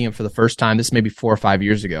remember meeting him for the first time. This may be 4 or 5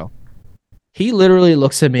 years ago. He literally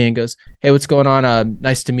looks at me and goes, "Hey, what's going on?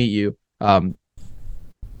 Nice to meet you."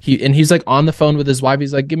 He's like on the phone with his wife.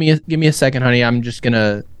 He's like, give me a second, honey. I'm just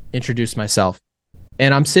gonna introduce myself.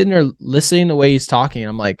 And I'm sitting there listening to the way he's talking. And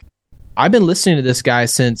I'm like, I've been listening to this guy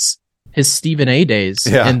since his Stephen A days,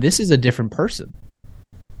 and this is a different person.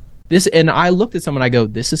 And I looked at someone. I go,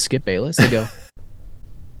 "This is Skip Bayless." They go,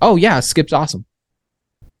 "Oh yeah, Skip's awesome."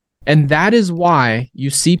 And that is why you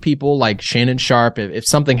see people like Shannon Sharp. If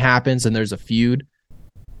something happens and there's a feud,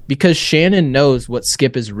 because Shannon knows what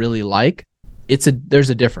Skip is really like. There's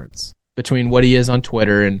a difference between what he is on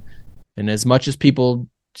Twitter and as much as people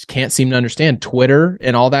just can't seem to understand Twitter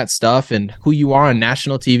and all that stuff and who you are on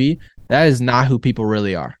national TV, that is not who people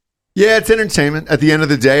really are. Yeah, it's entertainment. At the end of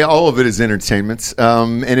the day, all of it is entertainment.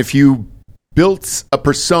 And if you built a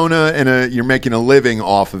persona and you're making a living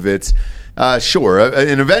off of it, sure.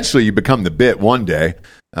 And eventually you become the bit one day.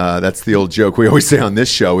 That's the old joke we always say on this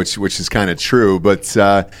show, which is kind of true. But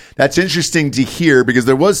that's interesting to hear because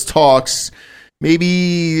there was talks.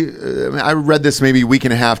 Maybe I read this maybe a week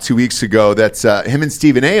and a half, 2 weeks ago that him and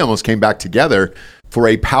Stephen A almost came back together for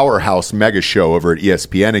a powerhouse mega show over at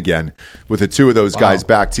ESPN again, with the two of those guys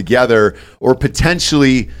back together, or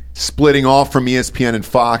potentially splitting off from ESPN and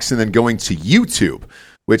Fox and then going to YouTube,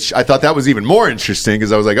 which I thought that was even more interesting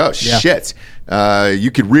because I was like, oh, shit. You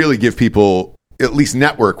could really give people, at least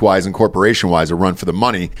network-wise and corporation-wise, a run for the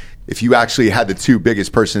money if you actually had the two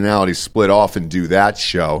biggest personalities split off and do that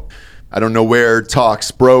show. I don't know where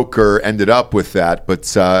talks broke or ended up with that, but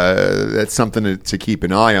that's something to keep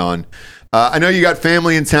an eye on. I know you got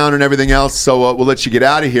family in town and everything else, so we'll let you get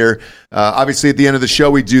out of here. Obviously, at the end of the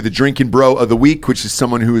show, we do the Drinking Bro of the Week, which is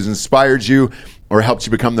someone who has inspired you or helped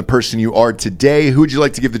you become the person you are today. Who would you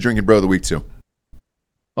like to give the Drinking Bro of the Week to?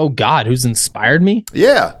 Oh, God, who's inspired me?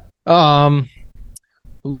 Yeah.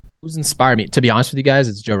 Who's inspired me? To be honest with you guys,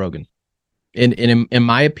 it's Joe Rogan. In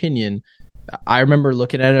my opinion, I remember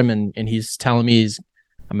looking at him and he's telling me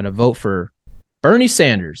I'm going to vote for Bernie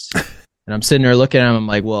Sanders. And I'm sitting there looking at him. I'm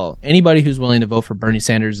like, well, anybody who's willing to vote for Bernie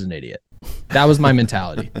Sanders is an idiot. That was my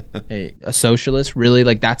mentality. Hey, a socialist, really?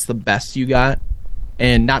 Like, that's the best you got?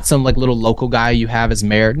 And not some like little local guy you have as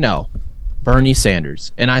mayor. No, Bernie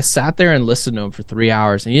Sanders. And I sat there and listened to him for 3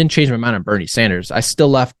 hours, and he didn't change my mind on Bernie Sanders. I still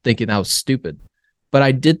left thinking that was stupid. But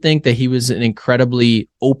I did think that he was an incredibly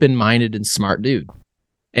open-minded and smart dude.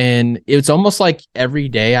 And it's almost like every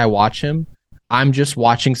day I watch him, I'm just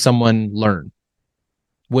watching someone learn,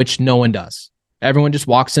 which no one does. Everyone just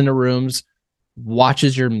walks into rooms,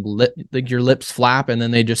 watches your lips flap, and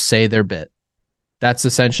then they just say their bit. That's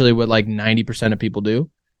essentially what like 90% of people do.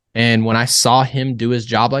 And when I saw him do his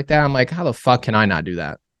job like that, I'm like, how the fuck can I not do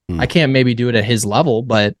that? I can't maybe do it at his level,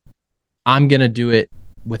 but I'm going to do it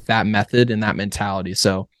with that method and that mentality.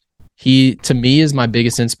 So he, to me, is my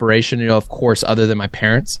biggest inspiration, of course, other than my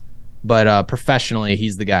parents, but professionally,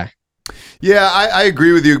 he's the guy. Yeah, I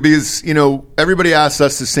agree with you because, everybody asks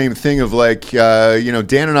us the same thing of like,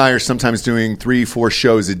 Dan and I are sometimes doing 3-4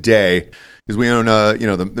 shows a day because we own,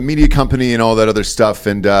 the media company and all that other stuff.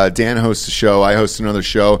 And Dan hosts a show. I host another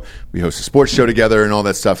show. We host a sports show together and all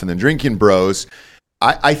that stuff. And then Drinking Bros.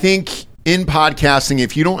 I think in podcasting,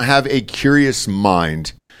 if you don't have a curious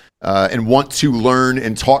mind and want to learn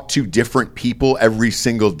and talk to different people every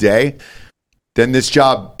single day, then this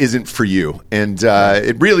job isn't for you. And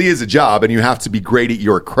it really is a job, and you have to be great at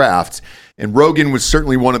your craft. And Rogan was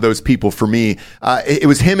certainly one of those people for me. It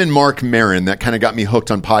was him and Mark Maron that kind of got me hooked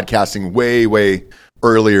on podcasting way, way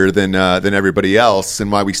earlier than everybody else,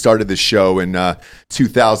 and why we started this show in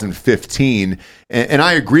 2015. And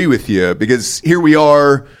I agree with you, because here we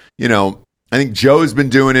are, I think Joe's been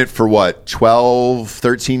doing it for 12,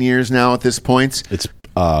 13 years now at this point. It's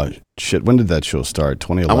when did that show start?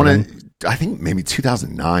 2011? I think maybe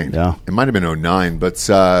 2009. Yeah. It might have been 2009.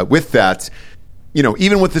 But with that,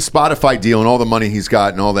 even with the Spotify deal and all the money he's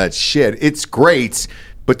got and all that shit, it's great.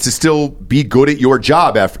 But to still be good at your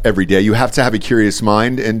job every day, you have to have a curious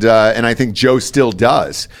mind. And I think Joe still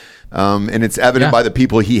does. And it's evident by the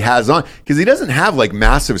people he has on, because he doesn't have like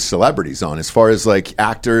massive celebrities on as far as like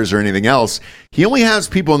actors or anything else. He only has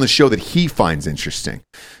people on the show that he finds interesting.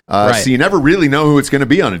 So you never really know who it's going to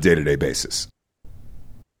be on a day-to-day basis.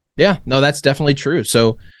 Yeah, no, that's definitely true.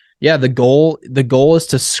 So yeah, the goal is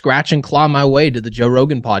to scratch and claw my way to the Joe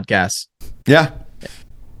Rogan podcast. Yeah.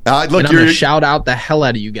 Look, and I'm going to shout out the hell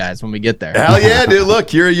out of you guys when we get there. Hell yeah, dude.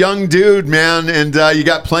 Look, you're a young dude, man, and you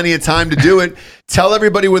got plenty of time to do it. Tell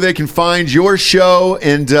everybody where they can find your show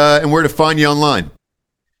and where to find you online.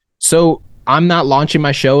 So I'm not launching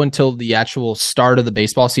my show until the actual start of the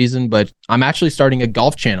baseball season, but I'm actually starting a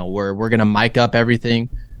golf channel where we're going to mic up everything.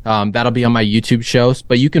 That'll be on my YouTube shows,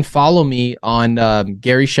 but you can follow me on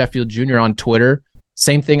Gary Sheffield Jr. on Twitter.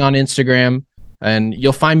 Same thing on Instagram. And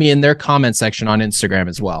you'll find me in their comment section on Instagram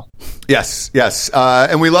as well. Yes.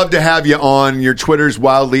 And we love to have you on. Your Twitter's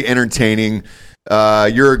wildly entertaining.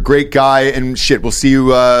 You're a great guy, and shit, we'll see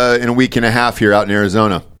you in a week and a half here out in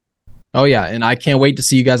Arizona. Oh, yeah, and I can't wait to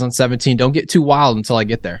see you guys on 17. Don't get too wild until I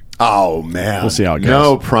get there. Oh, man. We'll see how it goes.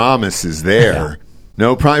 No promises there. Yeah.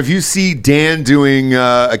 No problem. If you see Dan doing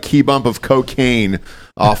a key bump of cocaine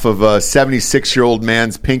off of a 76-year-old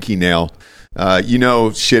man's pinky nail, you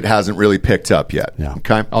know shit hasn't really picked up yet. Yeah.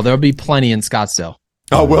 Okay. Oh, there'll be plenty in Scottsdale.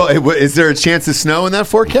 Oh, well, is there a chance of snow in that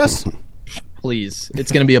forecast? Please.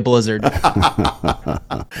 It's going to be a blizzard.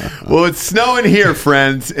 Well, it's snowing here,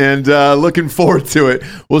 friends, and looking forward to it.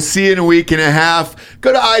 We'll see you in a week and a half.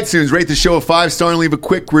 Go to iTunes, rate the show a 5-star, and leave a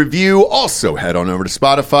quick review. Also, head on over to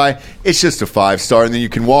Spotify. It's just a 5-star, and then you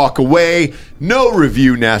can walk away. No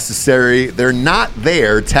review necessary. They're not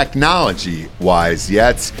there technology-wise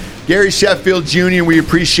yet. Gary Sheffield Jr., we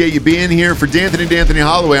appreciate you being here. For D'Anthony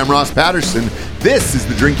Holloway, I'm Ross Patterson. This is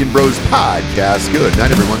the Drinking Bros Podcast. Good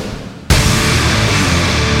night, everyone.